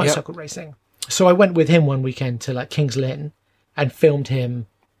Track, motorcycle racing. So I went with him one weekend to like King's Lynn and filmed him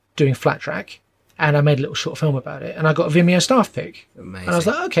doing Flat Track, and I made a little short film about it, and I got a Vimeo staff pick. Amazing. And I was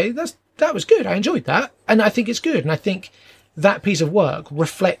like, okay, that was good. I enjoyed that, and I think it's good, and I think that piece of work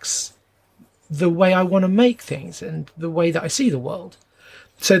reflects the way I want to make things and the way that I see the world.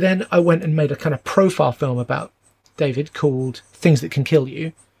 So then I went and made a kind of profile film about David called Things That Can Kill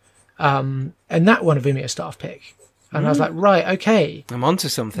You. And that won a Vimeo staff pick. And I was like, right, okay. I'm onto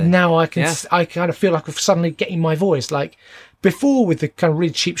something. Now I kind of feel like I'm suddenly getting my voice. Like before with the kind of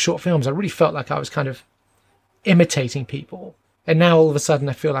really cheap short films, I really felt like I was kind of imitating people. And now all of a sudden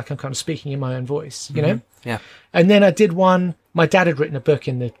I feel like I'm kind of speaking in my own voice, you know? Yeah. And then I did one, my dad had written a book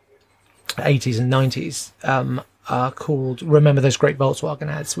in the 80s and 90s called Remember Those Great Volkswagen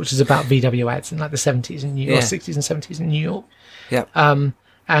Ads, which is about VW ads in like the 70s in New York, 60s and 70s in New York. Yeah.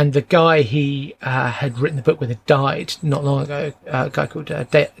 And the guy he had written the book with had died not long ago, a guy called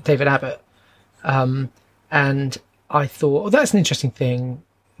David Abbott. And I thought, that's an interesting thing,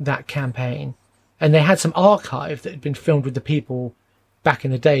 that campaign. And they had some archive that had been filmed with the people back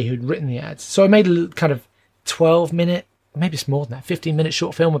in the day who'd written the ads. So I made a little kind of 12-minute, maybe it's more than that, 15-minute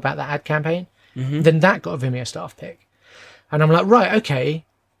short film about that ad campaign. Mm-hmm. Then that got a Vimeo staff pick. And I'm like, right, okay,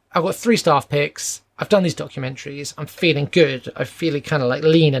 I've got 3 staff picks. I've done these documentaries. I'm feeling good. I'm feeling kind of like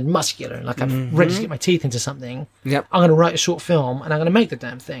lean and muscular and like I'm ready to get my teeth into something. Yep. I'm going to write a short film and I'm going to make the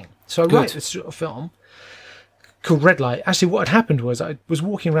damn thing. So I write this short film called Red Light. Actually, what had happened was I was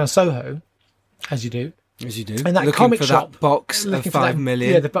walking around Soho, as you do. As you do. And that looking comic for shop. That box of 5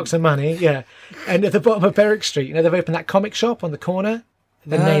 million. Yeah, the box of money, yeah. And at the bottom of Berwick Street, they've opened that comic shop on the corner,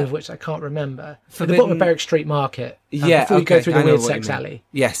 the name of which I can't remember. At the bottom of Berwick Street Market. Before you go through the weird sex alley.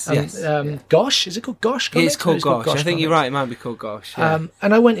 Yes, yes. Gosh? Is it called Gosh Comics? It's called Gosh. I think Comics. you're right. It might be called Gosh. Yeah.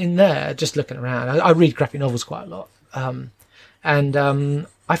 And I went in there just looking around. I read graphic novels quite a lot.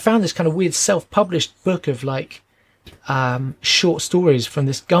 I found this kind of weird self-published book of like short stories from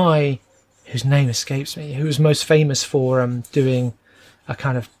this guy whose name escapes me, who was most famous for doing a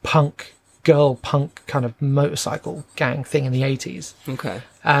kind of girl punk kind of motorcycle gang thing in the 80s. Okay.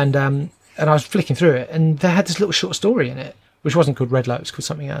 And I was flicking through it, and they had this little short story in it, which wasn't called Red Light, it was called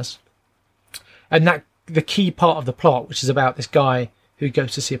something else. And that the key part of the plot, which is about this guy who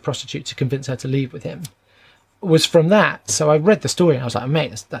goes to see a prostitute to convince her to leave with him, was from that. So I read the story and I was like,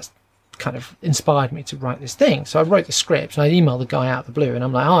 mate, that's kind of inspired me to write this thing. So I wrote the script and I emailed the guy out of the blue and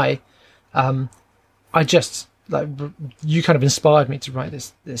I'm like, hi, I just like you kind of inspired me to write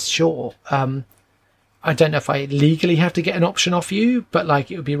this short. I don't know if I legally have to get an option off you, but like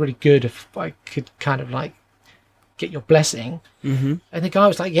it would be really good if I could kind of like get your blessing. Mm-hmm. And the guy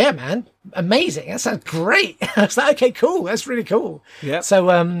was like, yeah, man, amazing. That sounds great. I was like, okay, cool. That's really cool. Yeah.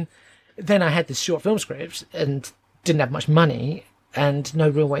 So then I had this short film script and didn't have much money and no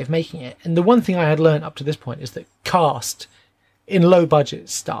real way of making it. And the one thing I had learned up to this point is that cast in low budget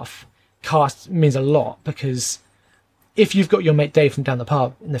stuff, cast means a lot, because if you've got your mate Dave from down the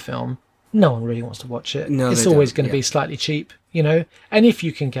pub in the film, no one really wants to watch it. No, it's always going to be slightly cheap, And if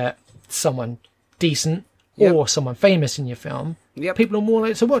you can get someone decent or someone famous in your film, people are more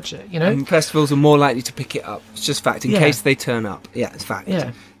likely to watch it, And festivals are more likely to pick it up. It's just fact, in case they turn up. Yeah, it's fact.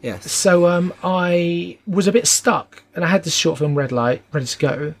 Yeah. Yes. So I was a bit stuck, and I had this short film Red Light ready to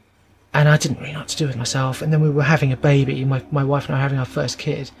go, and I didn't really know what to do with myself. And then we were having a baby. My wife and I were having our first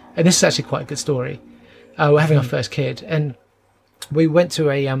kid, and this is actually quite a good story. We're having our first kid, and we went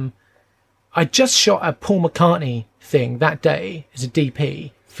to I just shot a Paul McCartney thing that day as a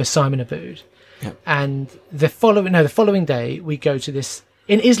DP for Simon & Abood. Yep. And the following day we go to this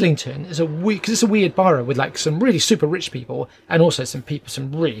in Islington. Because it's a weird borough with like some really super rich people and also some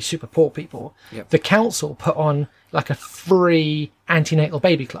really super poor people. Yep. The council put on like a free antenatal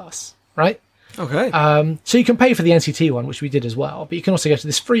baby class, right? Okay. So you can pay for the NCT one, which we did as well, but you can also go to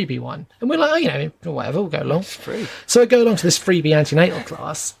this freebie one. And we're like, whatever, we'll go along. It's free. So I go along to this freebie antenatal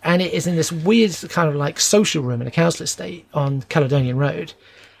class, and it is in this weird kind of like social room in a council estate on Caledonian Road.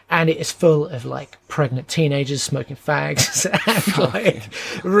 And it is full of like pregnant teenagers smoking fags and like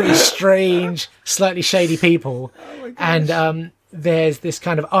really strange, slightly shady people. Oh, and there's this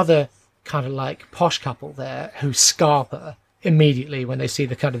kind of other kind of like posh couple there who scarper immediately when they see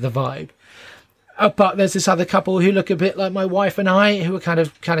the kind of the vibe. But there's this other couple who look a bit like my wife and I, who are kind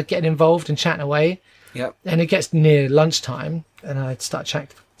of getting involved and chatting away. Yep. And it gets near lunchtime, and I start chatting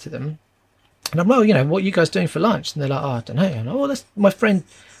to them. And I'm like, what are you guys doing for lunch? And they're like, I don't know. And that's my friend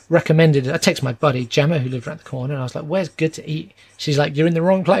recommended it. I text my buddy Gemma, who lived around the corner, and I was like, where's good to eat? She's like, you're in the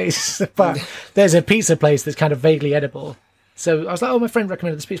wrong place. But there's a pizza place that's kind of vaguely edible. So I was like, my friend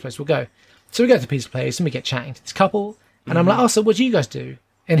recommended this pizza place, we'll go. So we go to the pizza place and we get chatting to this couple. And I'm like, so what do you guys do?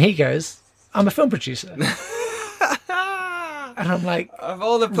 And he goes, I'm a film producer. And I'm like, of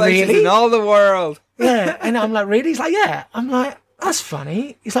all the places in all the world. Yeah. And I'm like, really? He's like, yeah. I'm like, that's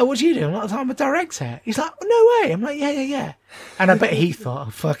funny. He's like, what do you do? I'm a director. He's like, oh, no way. I'm like, yeah. And I bet he thought, oh,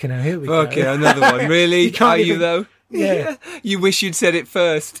 fucking hell, here we go. Okay, another one. Really? Are you, though? Yeah. You wish you'd said it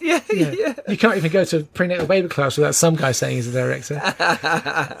first. Yeah. You can't even go to prenatal baby class without some guy saying he's a director.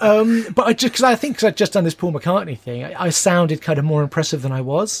 But because I'd just done this Paul McCartney thing, I sounded kind of more impressive than I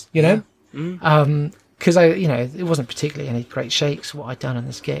was, because it wasn't particularly any great shakes what I'd done on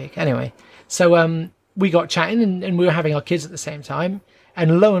this gig. Anyway, so we got chatting and we were having our kids at the same time,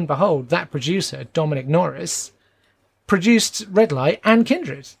 and lo and behold, that producer Dominic Norris produced Red Light and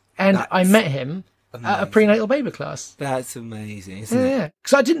Kindred, and nice. I met him at a prenatal baby class. That's amazing, isn't it? Yeah,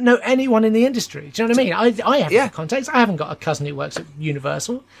 because I didn't know anyone in the industry. Do you know what I mean? I haven't got contacts. I haven't got a cousin who works at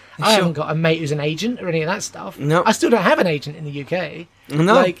Universal. I haven't got a mate who's an agent or any of that stuff. No. I still don't have an agent in the UK.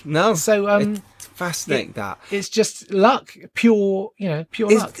 No. So it's fascinating that. It's just luck, pure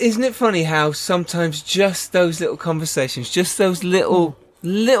luck. Isn't it funny how sometimes just those little conversations, just those little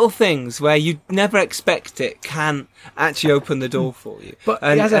things where you never expect it can actually open the door for you. But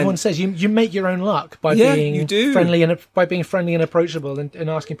as everyone says, you make your own luck by being friendly and approachable and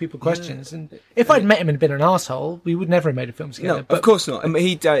asking people questions. And if I'd met him and been an arsehole, we would never have made a film together. No, of course not. I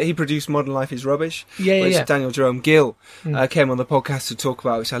mean, he produced Modern Life is Rubbish, which Daniel Jerome Gill came on the podcast to talk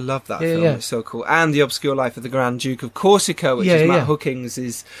about, which I love that film. It's so cool. And The Obscure Life of the Grand Duke of Corsica, which is Matt Hooking's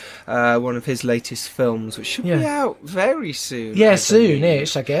is one of his latest films, which should be out very soon. Yeah,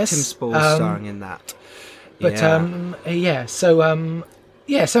 soon-ish, I guess. Tim Spall's starring in that. But so anyway,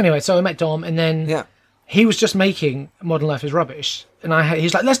 so I met Dom, and then he was just making Modern Life is Rubbish, and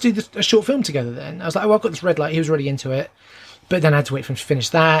he's like, let's do a short film together then. I was like, oh, I've got this red light. He was really into it, but then I had to wait for him to finish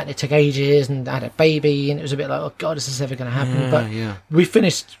that, and it took ages, and I had a baby, and it was a bit like, oh god, is this ever going to happen? But we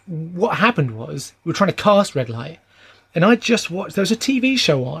finished. What happened was we were trying to cast Red Light, and I just watched. There was a TV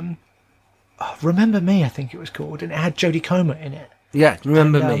show on, Remember Me, I think it was called, and it had Jodie Comer in it. Yeah,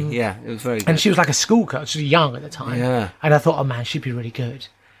 Remember Me. Yeah, it was very good. And she was like a schoolgirl. She was young at the time. Yeah. And I thought, oh man, she'd be really good.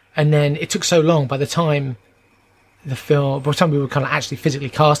 And then it took so long. By the time we were kind of actually physically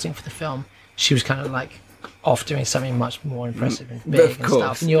casting for the film, she was kind of like off doing something much more impressive and big and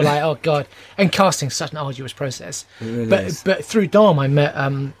stuff. And you're like, oh god. And casting's such an arduous process. It really is. But through Dom, I met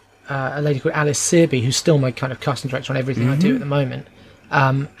a lady called Alice Searby, who's still my kind of casting director on everything I do at the moment.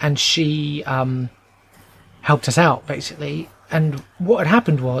 And she helped us out basically. And what had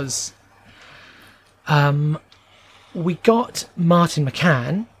happened was, we got Martin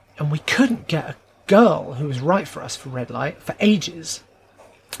McCann, and we couldn't get a girl who was right for us for Red Light for ages.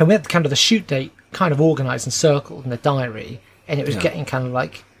 And we had kind of the shoot date kind of organised and circled in the diary, and it was getting kind of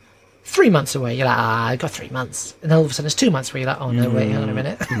like 3 months away. You're like, I've got 3 months. And then all of a sudden it's 2 months where you're like, oh no, wait, hang on a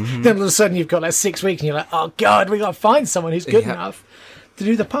minute. Then all of a sudden you've got like 6 weeks, and you're like, oh god, we got to find someone who's good enough to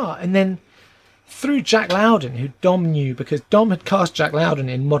do the part. And then through Jack Loudon, who Dom knew, because Dom had cast Jack Loudon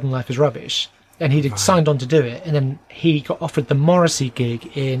in Modern Life is Rubbish, and he'd signed on to do it, and then he got offered the Morrissey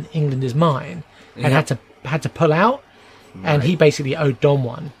gig in England Is Mine, and had to pull out, and he basically owed Dom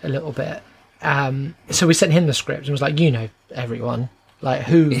one a little bit. So we sent him the script and was like, you know everyone, like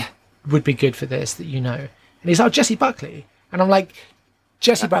who would be good for this that you know? And he's like, Jessie Buckley. And I'm like,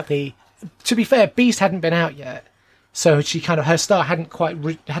 Jessie Buckley, to be fair, Beast hadn't been out yet. So she kind of, her star hadn't quite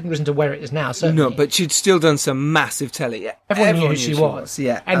hadn't risen to where it is now. Certainly. No, but she'd still done some massive telly. Yeah. Everyone knew who she was.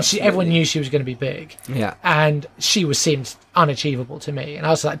 Yeah, and everyone knew she was going to be big. Yeah, and she seemed unachievable to me. And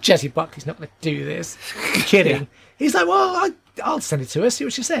I was like, Jessie Buckley's not going to do this. You're kidding? He's like, well, I'll send it to her, see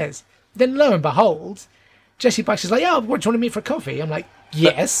what she says. Then lo and behold, Jessie Buckley's like, yeah, what, do you want to meet for coffee? I'm like,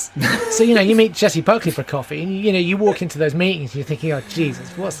 yes. So you meet Jessie Buckley for coffee, and you walk into those meetings, and you're thinking, oh Jesus,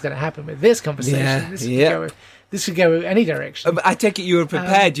 what's going to happen with this conversation? This could go any direction. I take it you were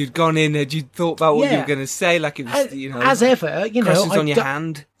prepared. You'd gone in and you'd thought about what you were going to say, like it was, as ever. Questions on your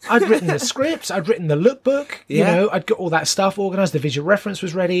hand. I'd written the scripts. I'd written the lookbook. I'd got all that stuff organised. The visual reference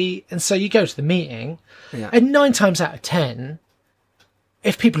was ready, and so you go to the meeting, and 9 times out of 10,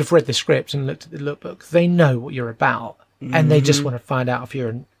 if people have read the script and looked at the lookbook, they know what you're about, and they just want to find out if you're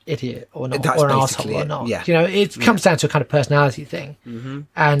an idiot or not, or an arsehole or not. Yeah. It comes down to a kind of personality thing,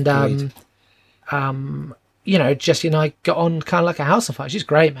 and Jessie and I got on kind of like a house on fire. She's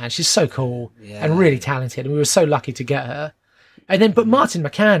great, man. She's so cool and really talented, and we were so lucky to get her. And then, but Martin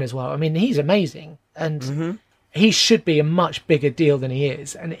McCann as well. I mean, he's amazing, and he should be a much bigger deal than he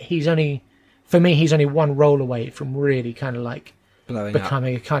is. And he's only one role away from really kind of like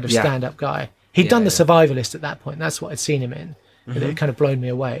becoming a kind of stand-up guy. He'd done The Survivalist at that point. That's what I'd seen him in. And it kind of blown me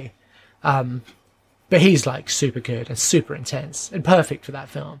away. But he's like super good and super intense and perfect for that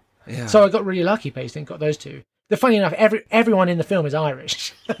film. Yeah. So I got really lucky, basically, and got those two. Funny enough, everyone in the film is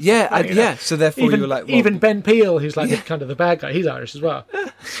Irish. So therefore you were like... Well, even Ben Peel, who's like kind of the bad guy, he's Irish as well.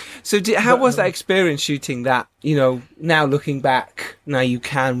 So how was that experience shooting that? Now looking back, now you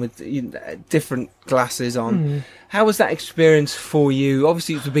can with different glasses on. How was that experience for you?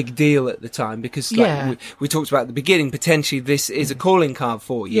 Obviously, it was a big deal at the time because we talked about at the beginning, potentially this is a calling card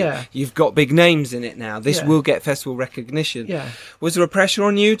for you. Yeah. You've got big names in it now. This will get festival recognition. Yeah. Was there a pressure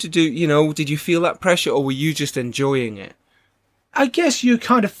on you to do, did you feel that pressure or were you just enjoying it? I guess you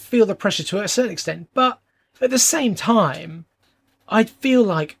kind of feel the pressure to a certain extent, but at the same time, I feel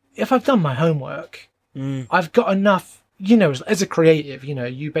like if I've done my homework, I've got enough, as a creative,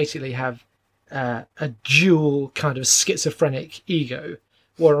 you basically have a dual kind of schizophrenic ego,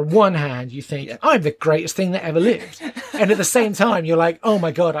 where on one hand you think I'm the greatest thing that ever lived, and at the same time you're like, oh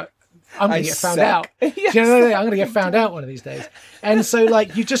my god, I'm going to get found out. Yes. Do you know what I mean? I'm going to get found out one of these days. And so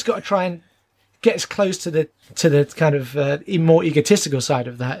like you've just got to try and get as close to the kind of more egotistical side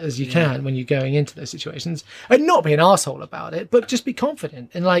of that as you can when you're going into those situations, and not be an arsehole about it, but just be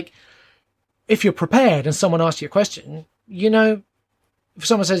confident. And like, if you're prepared and someone asks you a question, if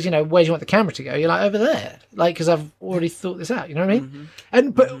someone says, where do you want the camera to go? You're like, over there, like, because I've already thought this out, you know what I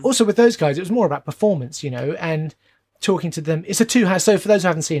mean? But also with those guys, it was more about performance, and talking to them. It's a two-hand. So for those who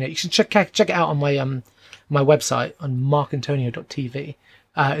haven't seen it, you should check it out on my website on marcantonio.tv.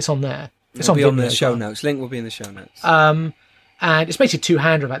 It's on there. It's on the show notes. Link will be in the show notes. And it's basically a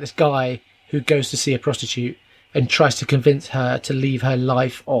two-hander about this guy who goes to see a prostitute and tries to convince her to leave her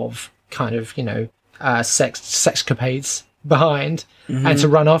life of kind of, sexcapades behind and to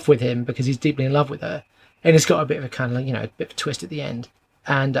run off with him because he's deeply in love with her. And it's got a bit of a kind of like, a bit of a twist at the end.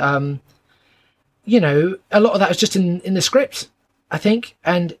 And, a lot of that was just in the script, I think.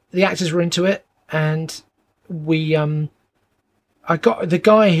 And the actors were into it. And I got the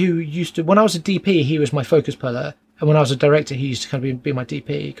guy who used to, when I was a DP, he was my focus puller. And when I was a director, he used to kind of be my DP,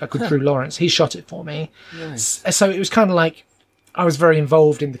 a guy called Drew Lawrence. He shot it for me. Nice. So it was kind of like, I was very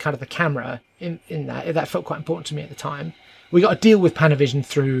involved in the kind of the camera in that. That felt quite important to me at the time. We got a deal with Panavision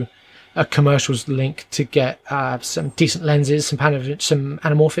through a commercials link to get some decent lenses, some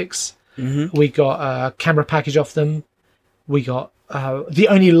anamorphics. We got a camera package off them. We got the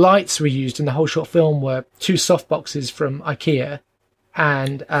only lights we used in the whole short film were 2 soft boxes from IKEA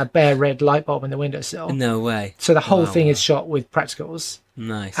and a bare red light bulb in the windowsill. No way. So the whole thing is shot with practicals.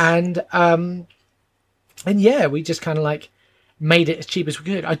 Nice. And yeah, we just kind of like made it as cheap as we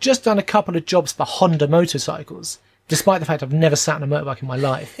could. I'd just done a couple of jobs for Honda motorcycles, despite the fact I've never sat on a motorbike in my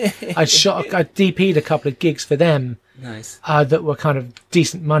life. I DP'd a couple of gigs for them. Nice. That were kind of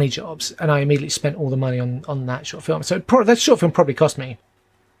decent money jobs, and I immediately spent all the money on that short film. So that short film probably cost me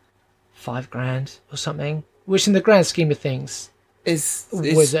 $5,000 or something, which in the grand scheme of things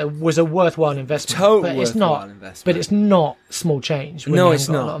was a worthwhile investment. Total worthwhile investment. But it's not small change. When you it's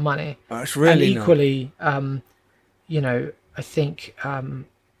got not a lot of money. Oh, it's really and equally, I think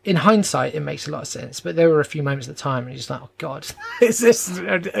in hindsight, it makes a lot of sense. But there were a few moments at the time, and you're just like, "Oh God, is this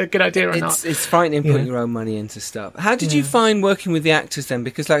a good idea or not?" It's frightening putting your own money into stuff. How did you find working with the actors then?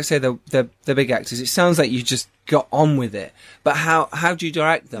 Because, like I say, the big actors. It sounds like you just got on with it. But how do you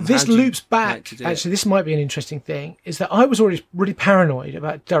direct them? This loops back. Actually, this might be an interesting thing. Is that I was already really paranoid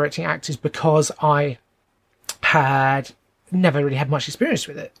about directing actors because I had never really had much experience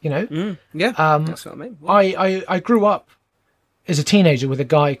with it. That's what I mean. Yeah. I grew up as a teenager with a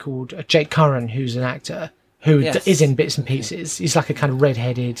guy called Jake Curran, who's an actor who is in bits and pieces. He's like a kind of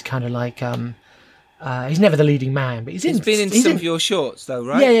red-headed, kind of like he's never the leading man, but he's been in some of your shorts though,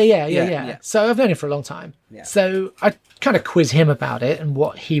 right? Yeah. So I've known him for a long time. Yeah. So I kind of quiz him about it and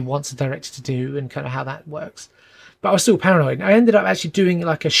what he wants a director to do and kind of how that works. But I was still paranoid. I ended up actually doing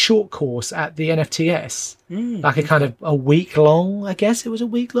like a short course at the NFTS, like a kind of a week long, I guess it was a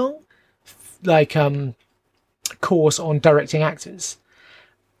week long, like course on directing actors,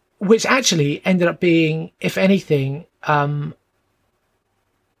 which actually ended up being, if anything, kind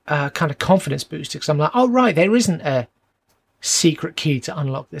of confidence booster, because I'm like, oh right, there isn't a secret key to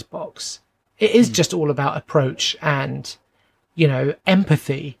unlock this box. It is just all about approach and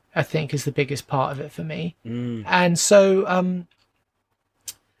empathy, I think, is the biggest part of it for me. And so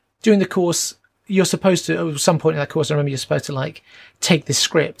doing the course, you're supposed to, at some point in that course, I remember you're supposed to like take this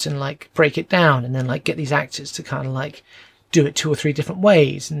script and like break it down and then like get these actors to kind of like do it 2 or 3 different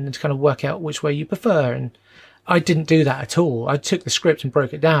ways and then to kind of work out which way you prefer. And I didn't do that at all. I took the script and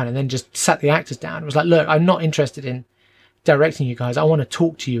broke it down and then just sat the actors down. It was like, look, I'm not interested in directing you guys. I want to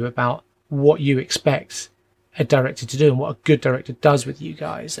talk to you about what you expect a director to do and what a good director does with you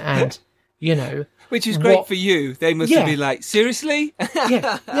guys. And, which is great for you. They must have been like, seriously?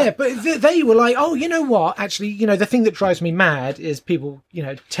 But they were like, oh, you know what? Actually, the thing that drives me mad is people,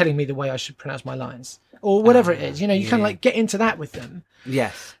 telling me the way I should pronounce my lines or whatever it is. You kind of like get into that with them.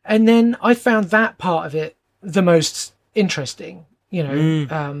 Yes. And then I found that part of it the most interesting,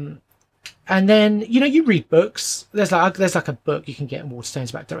 and then, you read books. There's like a book you can get in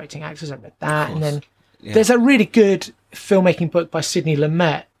Waterstones about directing actors. I read that. And then there's a really good filmmaking book by Sidney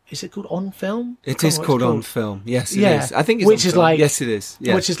Lumet. Is it called On Film? It is called On Film. Yes, it is. I think it's which on is film. like, yes, it is.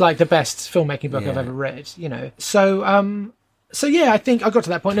 Yes. Which is like the best filmmaking book I've ever read, So, I think I got to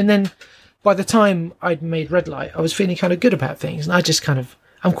that point, and then by the time I'd made Red Light, I was feeling kind of good about things, and I just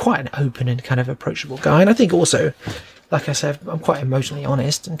I'm quite an open and kind of approachable guy, and I think also like I said, I'm quite emotionally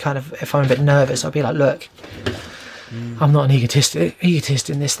honest, and kind of, if I'm a bit nervous, I'll be like, look, I'm not an egotist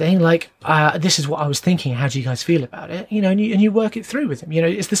in this thing. Like, this is what I was thinking. How do you guys feel about it? You know, and you work it through with them. You know,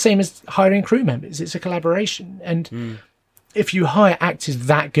 it's the same as hiring crew members. It's a collaboration. And if you hire actors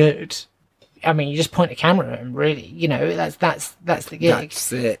that good, I mean, you just point a camera at them, really. You know, that's the gig.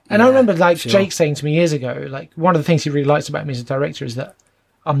 That's it. And I remember, like, Jake saying to me years ago, like, one of the things he really likes about me as a director is that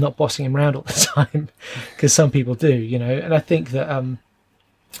I'm not bossing him around all the time, because some people do, you know. And I think that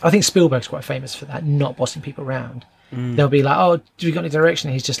Spielberg's quite famous for that, not bossing people around. They'll be like, oh, do you got any direction?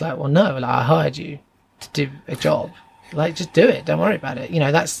 And he's just like, well, no, like, I hired you to do a job. Like, just do it. Don't worry about it. You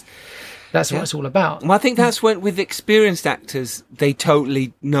know, that's what it's all about. Well, I think that's when, with experienced actors, they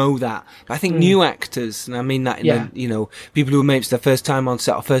totally know that. But I think new actors, and I mean that in the, you know, people who maybe it's their first time on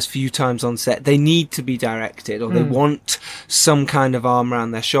set or first few times on set, they need to be directed, or they want some kind of arm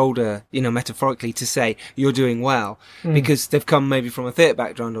around their shoulder, you know, metaphorically, to say, you're doing well, because they've come maybe from a theatre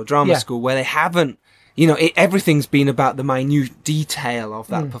background or drama school where they haven't, you know, everything's been about the minute detail of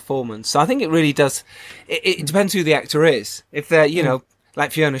that performance. So I think it really does, it depends who the actor is. If they're, you know,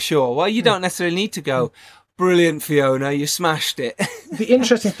 like Fiona Shaw, well, you don't necessarily need to go, brilliant, Fiona, you smashed it. The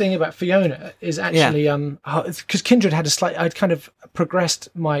interesting thing about Fiona is actually, because Kindred had I'd kind of progressed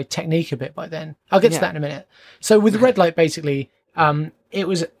my technique a bit by then. I'll get to that in a minute. So with Red Light, basically, it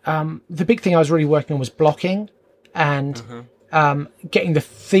was, the big thing I was really working on was blocking and getting the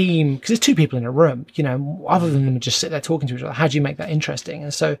theme, because there's two people in a room, you know, other than them just sit there talking to each other. How do you make that interesting?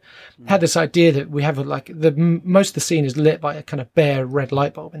 And so I had this idea that we have most of the scene is lit by a kind of bare red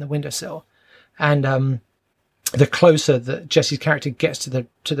light bulb in the windowsill, and the closer that Jessie's character gets to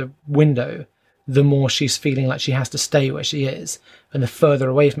the window, the more she's feeling like she has to stay where she is, and the further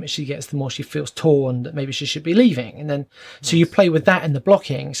away from it she gets, the more she feels torn that maybe she should be leaving. And then so you play with that in the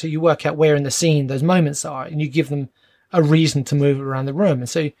blocking, so you work out where in the scene those moments are, and you give them a reason to move around the room. And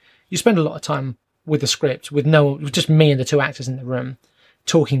so you spend a lot of time with the script, with just me and the two actors in the room,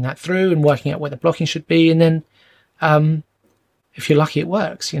 talking that through and working out where the blocking should be. And then, if you're lucky, it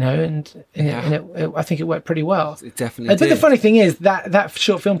works, you know, and I think it worked pretty well. It definitely did. But the funny thing is that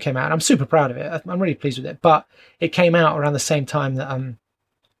short film came out. I'm super proud of it. I'm really pleased with it. But it came out around the same time that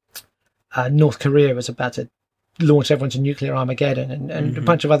North Korea was about to launch everyone to nuclear Armageddon, and a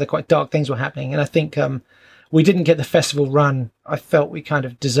bunch of other quite dark things were happening. And I think we didn't get the festival run I felt we kind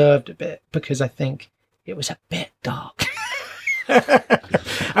of deserved a bit, because I think it was a bit dark.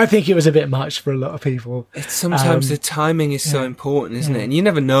 I think it was a bit much for a lot of people. It's sometimes the timing is so important, isn't it? And you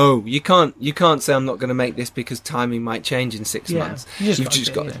never know. You can't say I'm not going to make this because timing might change in 6 months.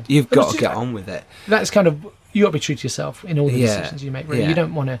 You've got to get on with it. That's kind of, you got to be true to yourself in all the decisions you make. Really, you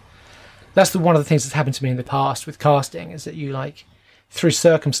don't want to. That's one of the things that's happened to me in the past with casting, is that you through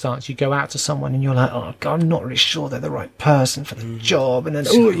circumstance, you go out to someone and you're like, oh God, I'm not really sure they're the right person for the job. And then,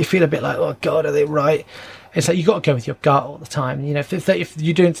 you feel a bit like, oh God, are they right? It's like, you got to go with your gut all the time. You know, if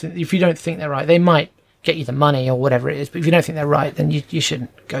you don't think they're right, they might get you the money or whatever it is. But if you don't think they're right, then you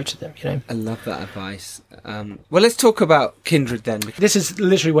shouldn't go to them, you know. I love that advice. Well, let's talk about Kindred then. This is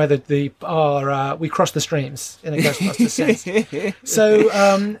literally where we cross the streams in a Ghostbusters sense.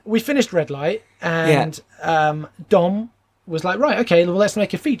 So we finished Red Light, and Dom was like, right, okay, well, let's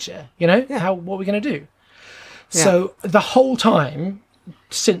make a feature, you know? What are we going to do? So the whole time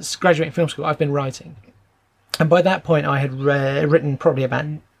since graduating film school, I've been writing. And by that point, I had written probably about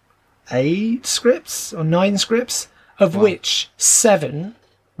 8 scripts or 9 scripts, of which 7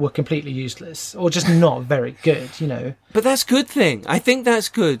 were completely useless or just not very good, you know. But that's a good thing. I think that's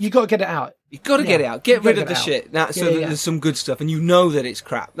good. You got to get it out. You've got to get it out. Get rid of the shit. That there's some good stuff, and you know that it's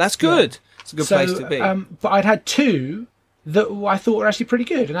crap. That's good. It's a good place to be. But I'd had 2 that I thought were actually pretty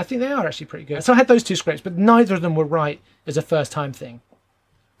good, and I think they are actually pretty good. So I had those 2 scripts, but neither of them were right as a first-time thing.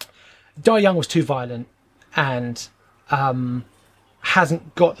 Die Young was too violent, and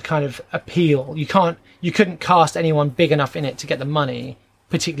hasn't got the kind of appeal. You couldn't cast anyone big enough in it to get the money,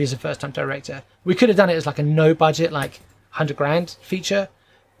 particularly as a first-time director. We could have done it as like a no-budget, like $100,000 feature,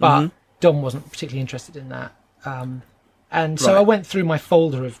 but Dom wasn't particularly interested in that. And so I went through my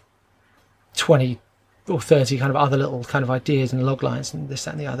folder of 20 or 30 kind of other little kind of ideas and log lines and this,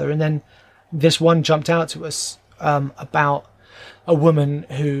 that, and the other. And then this one jumped out to us about a woman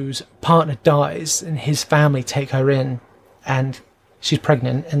whose partner dies and his family take her in, and she's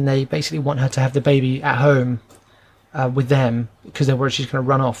pregnant, and they basically want her to have the baby at home with them because they're worried she's going to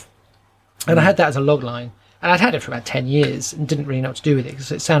run off. And I had that as a log line, and I'd had it for about 10 years and didn't really know what to do with it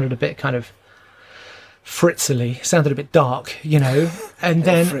because it sounded a bit kind of fritzily, sounded a bit dark, you know. And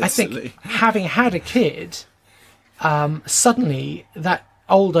then I think having had a kid, suddenly that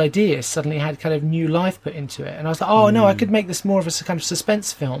old ideas suddenly had kind of new life put into it. And I was like, oh, no, I could make this more of a kind of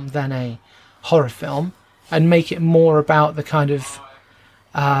suspense film than a horror film, and make it more about the kind of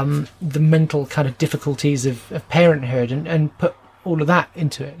the mental kind of difficulties of parenthood, and put all of that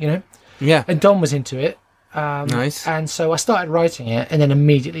into it, you know? Yeah. And Dom was into it. Nice. And so I started writing it, and then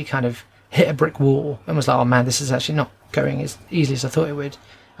immediately kind of hit a brick wall and was like, oh man, this is actually not going as easily as I thought it would.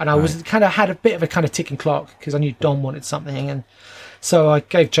 And I was kind of had a bit of a kind of ticking clock, because I knew Dom wanted something. And so I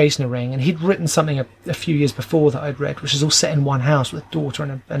gave Jason a ring, and he'd written something a few years before that I'd read, which is all set in one house with a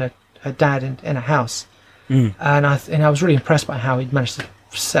daughter and a dad in a house. And I was really impressed by how he'd managed to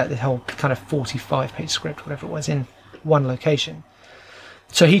set the whole kind of 45-page script, whatever it was, in one location.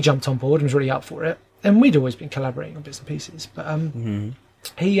 So he jumped on board and was really up for it. And we'd always been collaborating on bits and pieces, but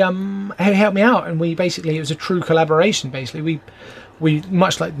he helped me out, and it was a true collaboration. Basically, we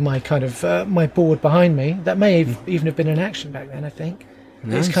much like my kind of my board behind me, that may have even have been an action back then, I think.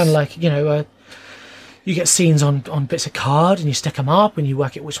 Nice. It's kind of like, you know, you get scenes on bits of card, and you stick them up, and you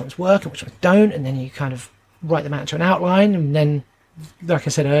work out which ones work and which ones don't, and then you kind of write them out into an outline. And then, like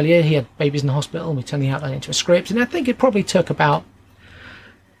I said earlier, he had babies in the hospital, and we turned the outline into a script. And I think it probably took about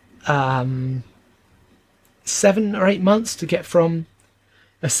 7 or 8 months to get from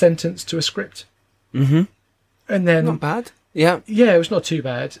a sentence to a script. And then, not bad. Yeah, it was not too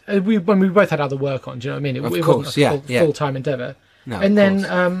bad. When we both had other work on, do you know what I mean? It wasn't a full-time endeavour. No, and then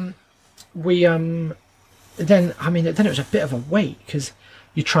then it was a bit of a wait, because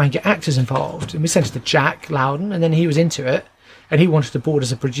you try and get actors involved, and we sent it to Jack Loudon, and then he was into it, and he wanted to board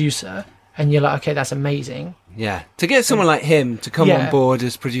as a producer. And you're like, okay, that's amazing. Yeah, to get someone like him to come on board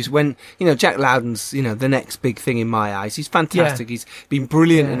as producer, when, you know, Jack Loudon's, you know, the next big thing in my eyes. He's fantastic. He's been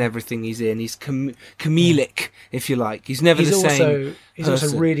brilliant in everything he's in. He's comedic, if you like. He's never the same. He's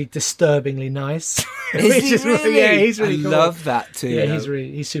also really disturbingly nice. Is he really? Yeah, he's really cool. I love that too. Yeah,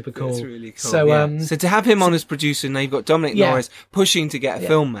 he's super cool. It's really cool. So, so to have him on as producer, now you've got Dominic Norris pushing to get a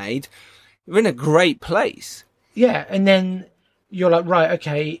film made. You're in a great place. Yeah, and then you're like, right,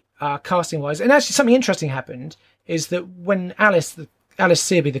 okay. Casting wise, and actually something interesting happened, is that when Alice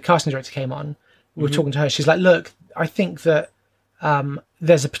Searby, the casting director, came on, we were talking to her. She's like, look, I think that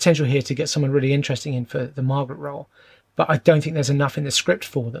there's a potential here to get someone really interesting in for the Margaret role, but I don't think there's enough in the script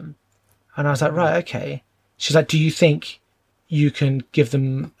for them. And I was like, right, okay. She's like, do you think you can give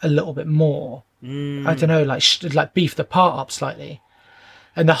them a little bit more? I don't know, like beef the part up slightly.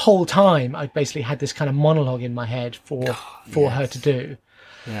 And the whole time I basically had this kind of monologue in my head for her to do.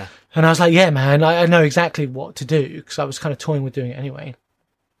 Yeah. And I was like, yeah, man, I know exactly what to do, because I was kind of toying with doing it anyway.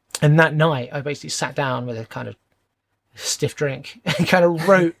 And that night, I basically sat down with a kind of stiff drink and kind of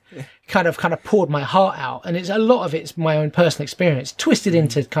wrote, kind of poured my heart out. And a lot of it's my own personal experience, twisted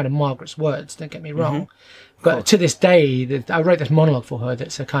into kind of Margaret's words, don't get me wrong. But to this day, I wrote this monologue for her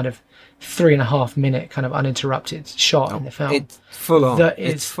that's a kind of 3.5 minute kind of uninterrupted shot in the film. It's full on.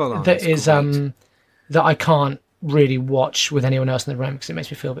 That I can't really watch with anyone else in the room, because it makes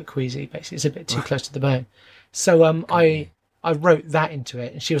me feel a bit queasy. Basically, it's a bit too close to the bone. So I wrote that into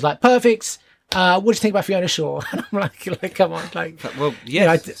it, and she was like, "Perfect. What do you think about Fiona Shaw?" And I'm like, come on, well,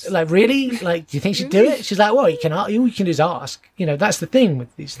 yes, really, do you think she'd do it? She's like, well, all you can do is ask. You know, that's the thing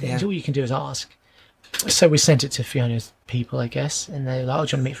with these things. All you can do is ask. So we sent it to Fiona's people, I guess, and they're like, "Oh,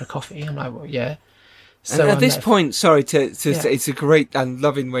 do you want to meet for a coffee?" I'm like, "Well, yeah." So and at this point, sorry to say, it's a great, and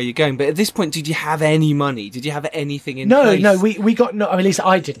loving where you're going, but at this point, did you have any money? Did you have anything in place? No, we got no. I mean, at least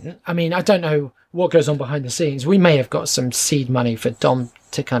I didn't. I mean, I don't know what goes on behind the scenes. We may have got some seed money for Dom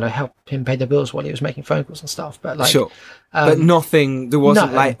to kind of help him pay the bills while he was making phone calls and stuff. But sure, but nothing. There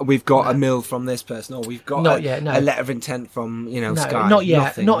wasn't we've got a mill from this person, or we've got a letter of intent from Sky. Not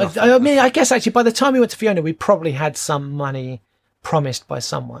yet. Nothing. I mean, I guess actually by the time we went to Fiona, we probably had some money promised by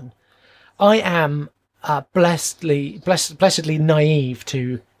someone. I am blessedly naive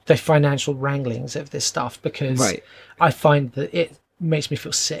to the financial wranglings of this stuff, because I find that it makes me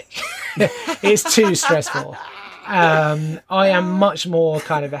feel sick. It's too stressful. I am much more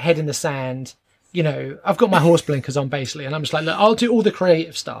kind of a head in the sand. You know, I've got my horse blinkers on basically, and I'm just like, look, I'll do all the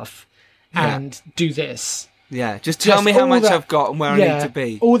creative stuff and do this. Yeah, just tell me how much I've got and where I need to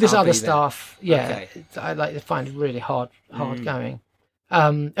be. All this other stuff, I find it really hard going.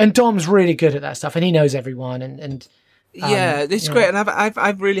 And Dom's really good at that stuff, and he knows everyone. And it's great. And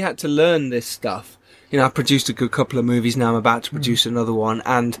I've really had to learn this stuff. You know, I've produced a good couple of movies now. I'm about to produce another one,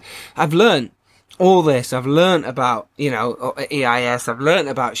 and I've learned all this. I've learned about EIS. I've learned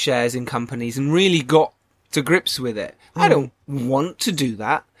about shares in companies, and really got to grips with it. I don't want to do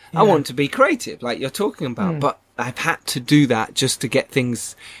that. I want to be creative, like you're talking about, but I've had to do that just to get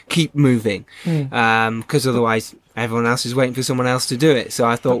things keep moving, because otherwise everyone else is waiting for someone else to do it. So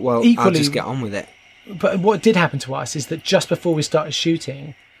I thought, well, I'll just get on with it. But what did happen to us is that just before we started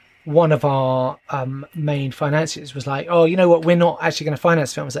shooting, one of our main financiers was like, oh, you know what, we're not actually going to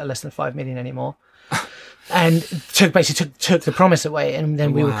finance films that are less than 5 million anymore. And took the promise away, and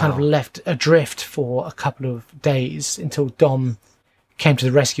then we were kind of left adrift for a couple of days until Dom came to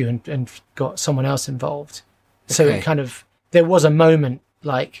the rescue and got someone else involved. So it kind of, there was a moment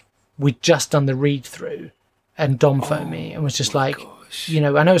like we'd just done the read through, and Dom phoned me and was just like, you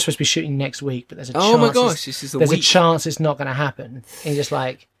know, I know we're supposed to be shooting next week, but there's a chance. There's a chance it's not going to happen. And you're just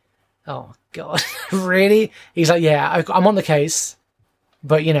like, oh God, really? He's like, yeah, I'm on the case,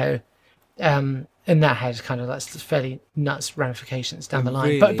 but you know, and that had kind of that's fairly nuts ramifications down the line.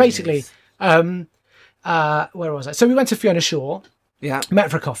 Really, but basically, where was I? So we went to Fiona Shaw,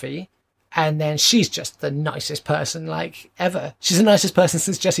 met for a coffee, and then she's just the nicest person like ever. She's the nicest person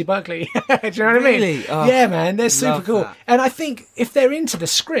since Jessie Buckley. Do you know what I mean? Oh, yeah, man, they're super cool. That. And I think if they're into the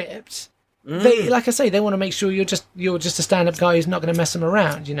script, they, like I say, they want to make sure you're just a stand-up guy who's not going to mess them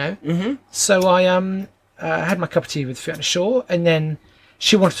around, you know. Mm-hmm. So I had my cup of tea with Fiona Shaw, and then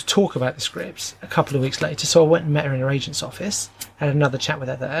she wanted to talk about the scripts a couple of weeks later. So I went and met her in her agent's office, had another chat with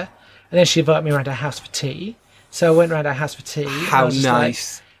her there, and then she invited me around her house for tea. So I went around her house for tea. How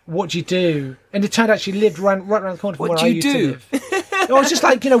nice! Like, what do you do? And it turned out she lived right around the corner from where I used to live. I was just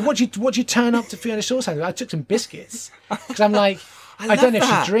like, you know, what do you turn up to Fiona Shaw's house? I took some biscuits because I'm like, I don't know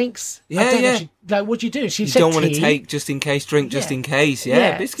if she drinks. I don't know if she, like, what do you do? She said don't want to take just in case, drink just in case.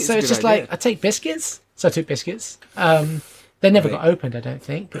 Yeah, biscuits. So it's just idea. Like I take biscuits. So I took biscuits. They never got opened, I don't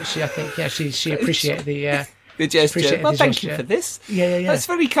think, but she appreciated the gesture. Well, thank you for this. Yeah. That's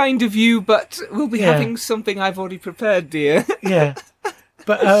very kind of you, but we'll be having something I've already prepared, dear. Yeah.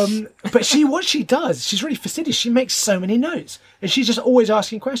 But what she does, she's really fastidious. She makes so many notes, and she's just always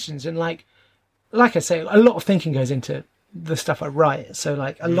asking questions. And like I say, a lot of thinking goes into the stuff I write. So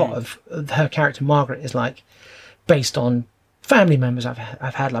like a lot of her character Margaret is like based on family members I've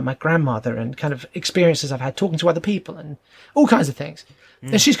had, like my grandmother, and kind of experiences I've had talking to other people and all kinds of things.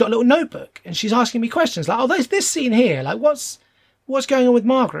 And she's got a little notebook, and she's asking me questions like, "Oh, there's this scene here. Like, what's going on with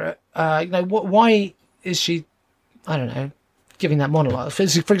Margaret? You know, why is she? I don't know." Giving that monologue.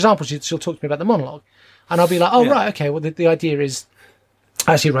 For example, she'll talk to me about the monologue, and I'll be like, "Oh, right, okay. Well, the idea is,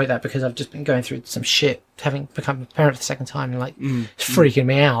 I actually wrote that because I've just been going through some shit, having become a parent for the second time, and like it's freaking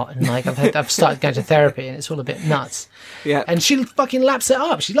me out, and like I've started going to therapy, and it's all a bit nuts." Yeah. And she fucking laps it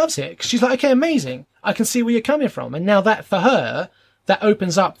up. She loves it. She's like, "Okay, amazing. I can see where you're coming from." And now that for her, that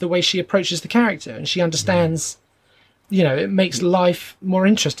opens up the way she approaches the character, and she understands. You know, it makes life more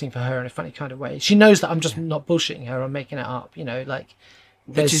interesting for her in a funny kind of way. She knows that I'm just not bullshitting her or making it up, you know, like...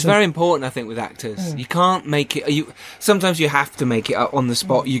 Which is very important, I think, with actors. You can't make it... Sometimes you have to make it on the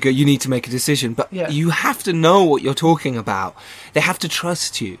spot. You need to make a decision, but you have to know what you're talking about. They have to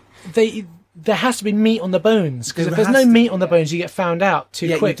trust you. There has to be meat on the bones, because if there's no meat on the bones, you get found out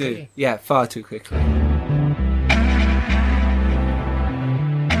too quickly. You do. Yeah, far too quickly.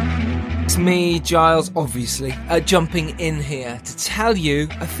 It's me, Giles, obviously, jumping in here to tell you,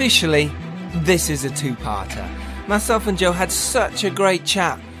 officially, this is a two-parter. Myself and Joe had such a great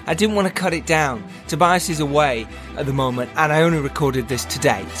chat. I didn't want to cut it down. Tobias is away at the moment, and I only recorded this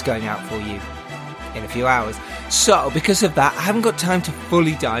today. It's going out for you in a few hours. So, because of that, I haven't got time to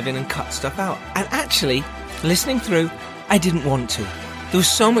fully dive in and cut stuff out. And actually, listening through, I didn't want to. There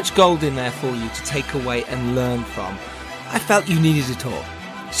was so much gold in there for you to take away and learn from. I felt you needed to talk.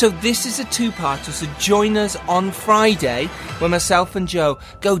 So this is a two-parter, so join us on Friday when myself and Joe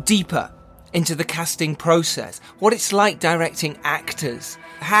go deeper into the casting process, what it's like directing actors,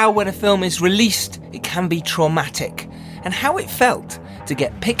 how when a film is released it can be traumatic, and how it felt to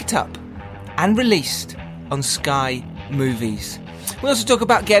get picked up and released on Sky Movies. We also talk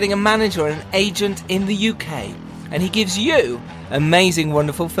about getting a manager and an agent in the UK, and he gives you, amazing,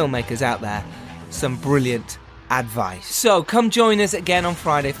 wonderful filmmakers out there, some brilliant advice. So come join us again on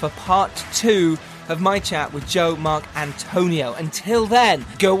Friday for part 2 of my chat with Joe Marcantonio. Until then,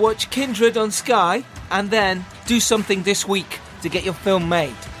 go watch Kindred on Sky, and then do something this week to get your film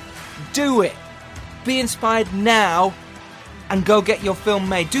made. Do it. Be inspired now and go get your film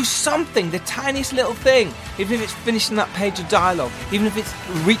made. Do something, the tiniest little thing, even if it's finishing that page of dialogue, even if it's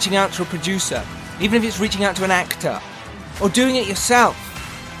reaching out to a producer, even if it's reaching out to an actor, or doing it yourself.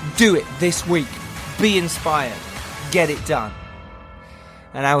 Do it this week. Be inspired. Get it done.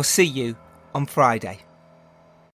 And I will see you on Friday.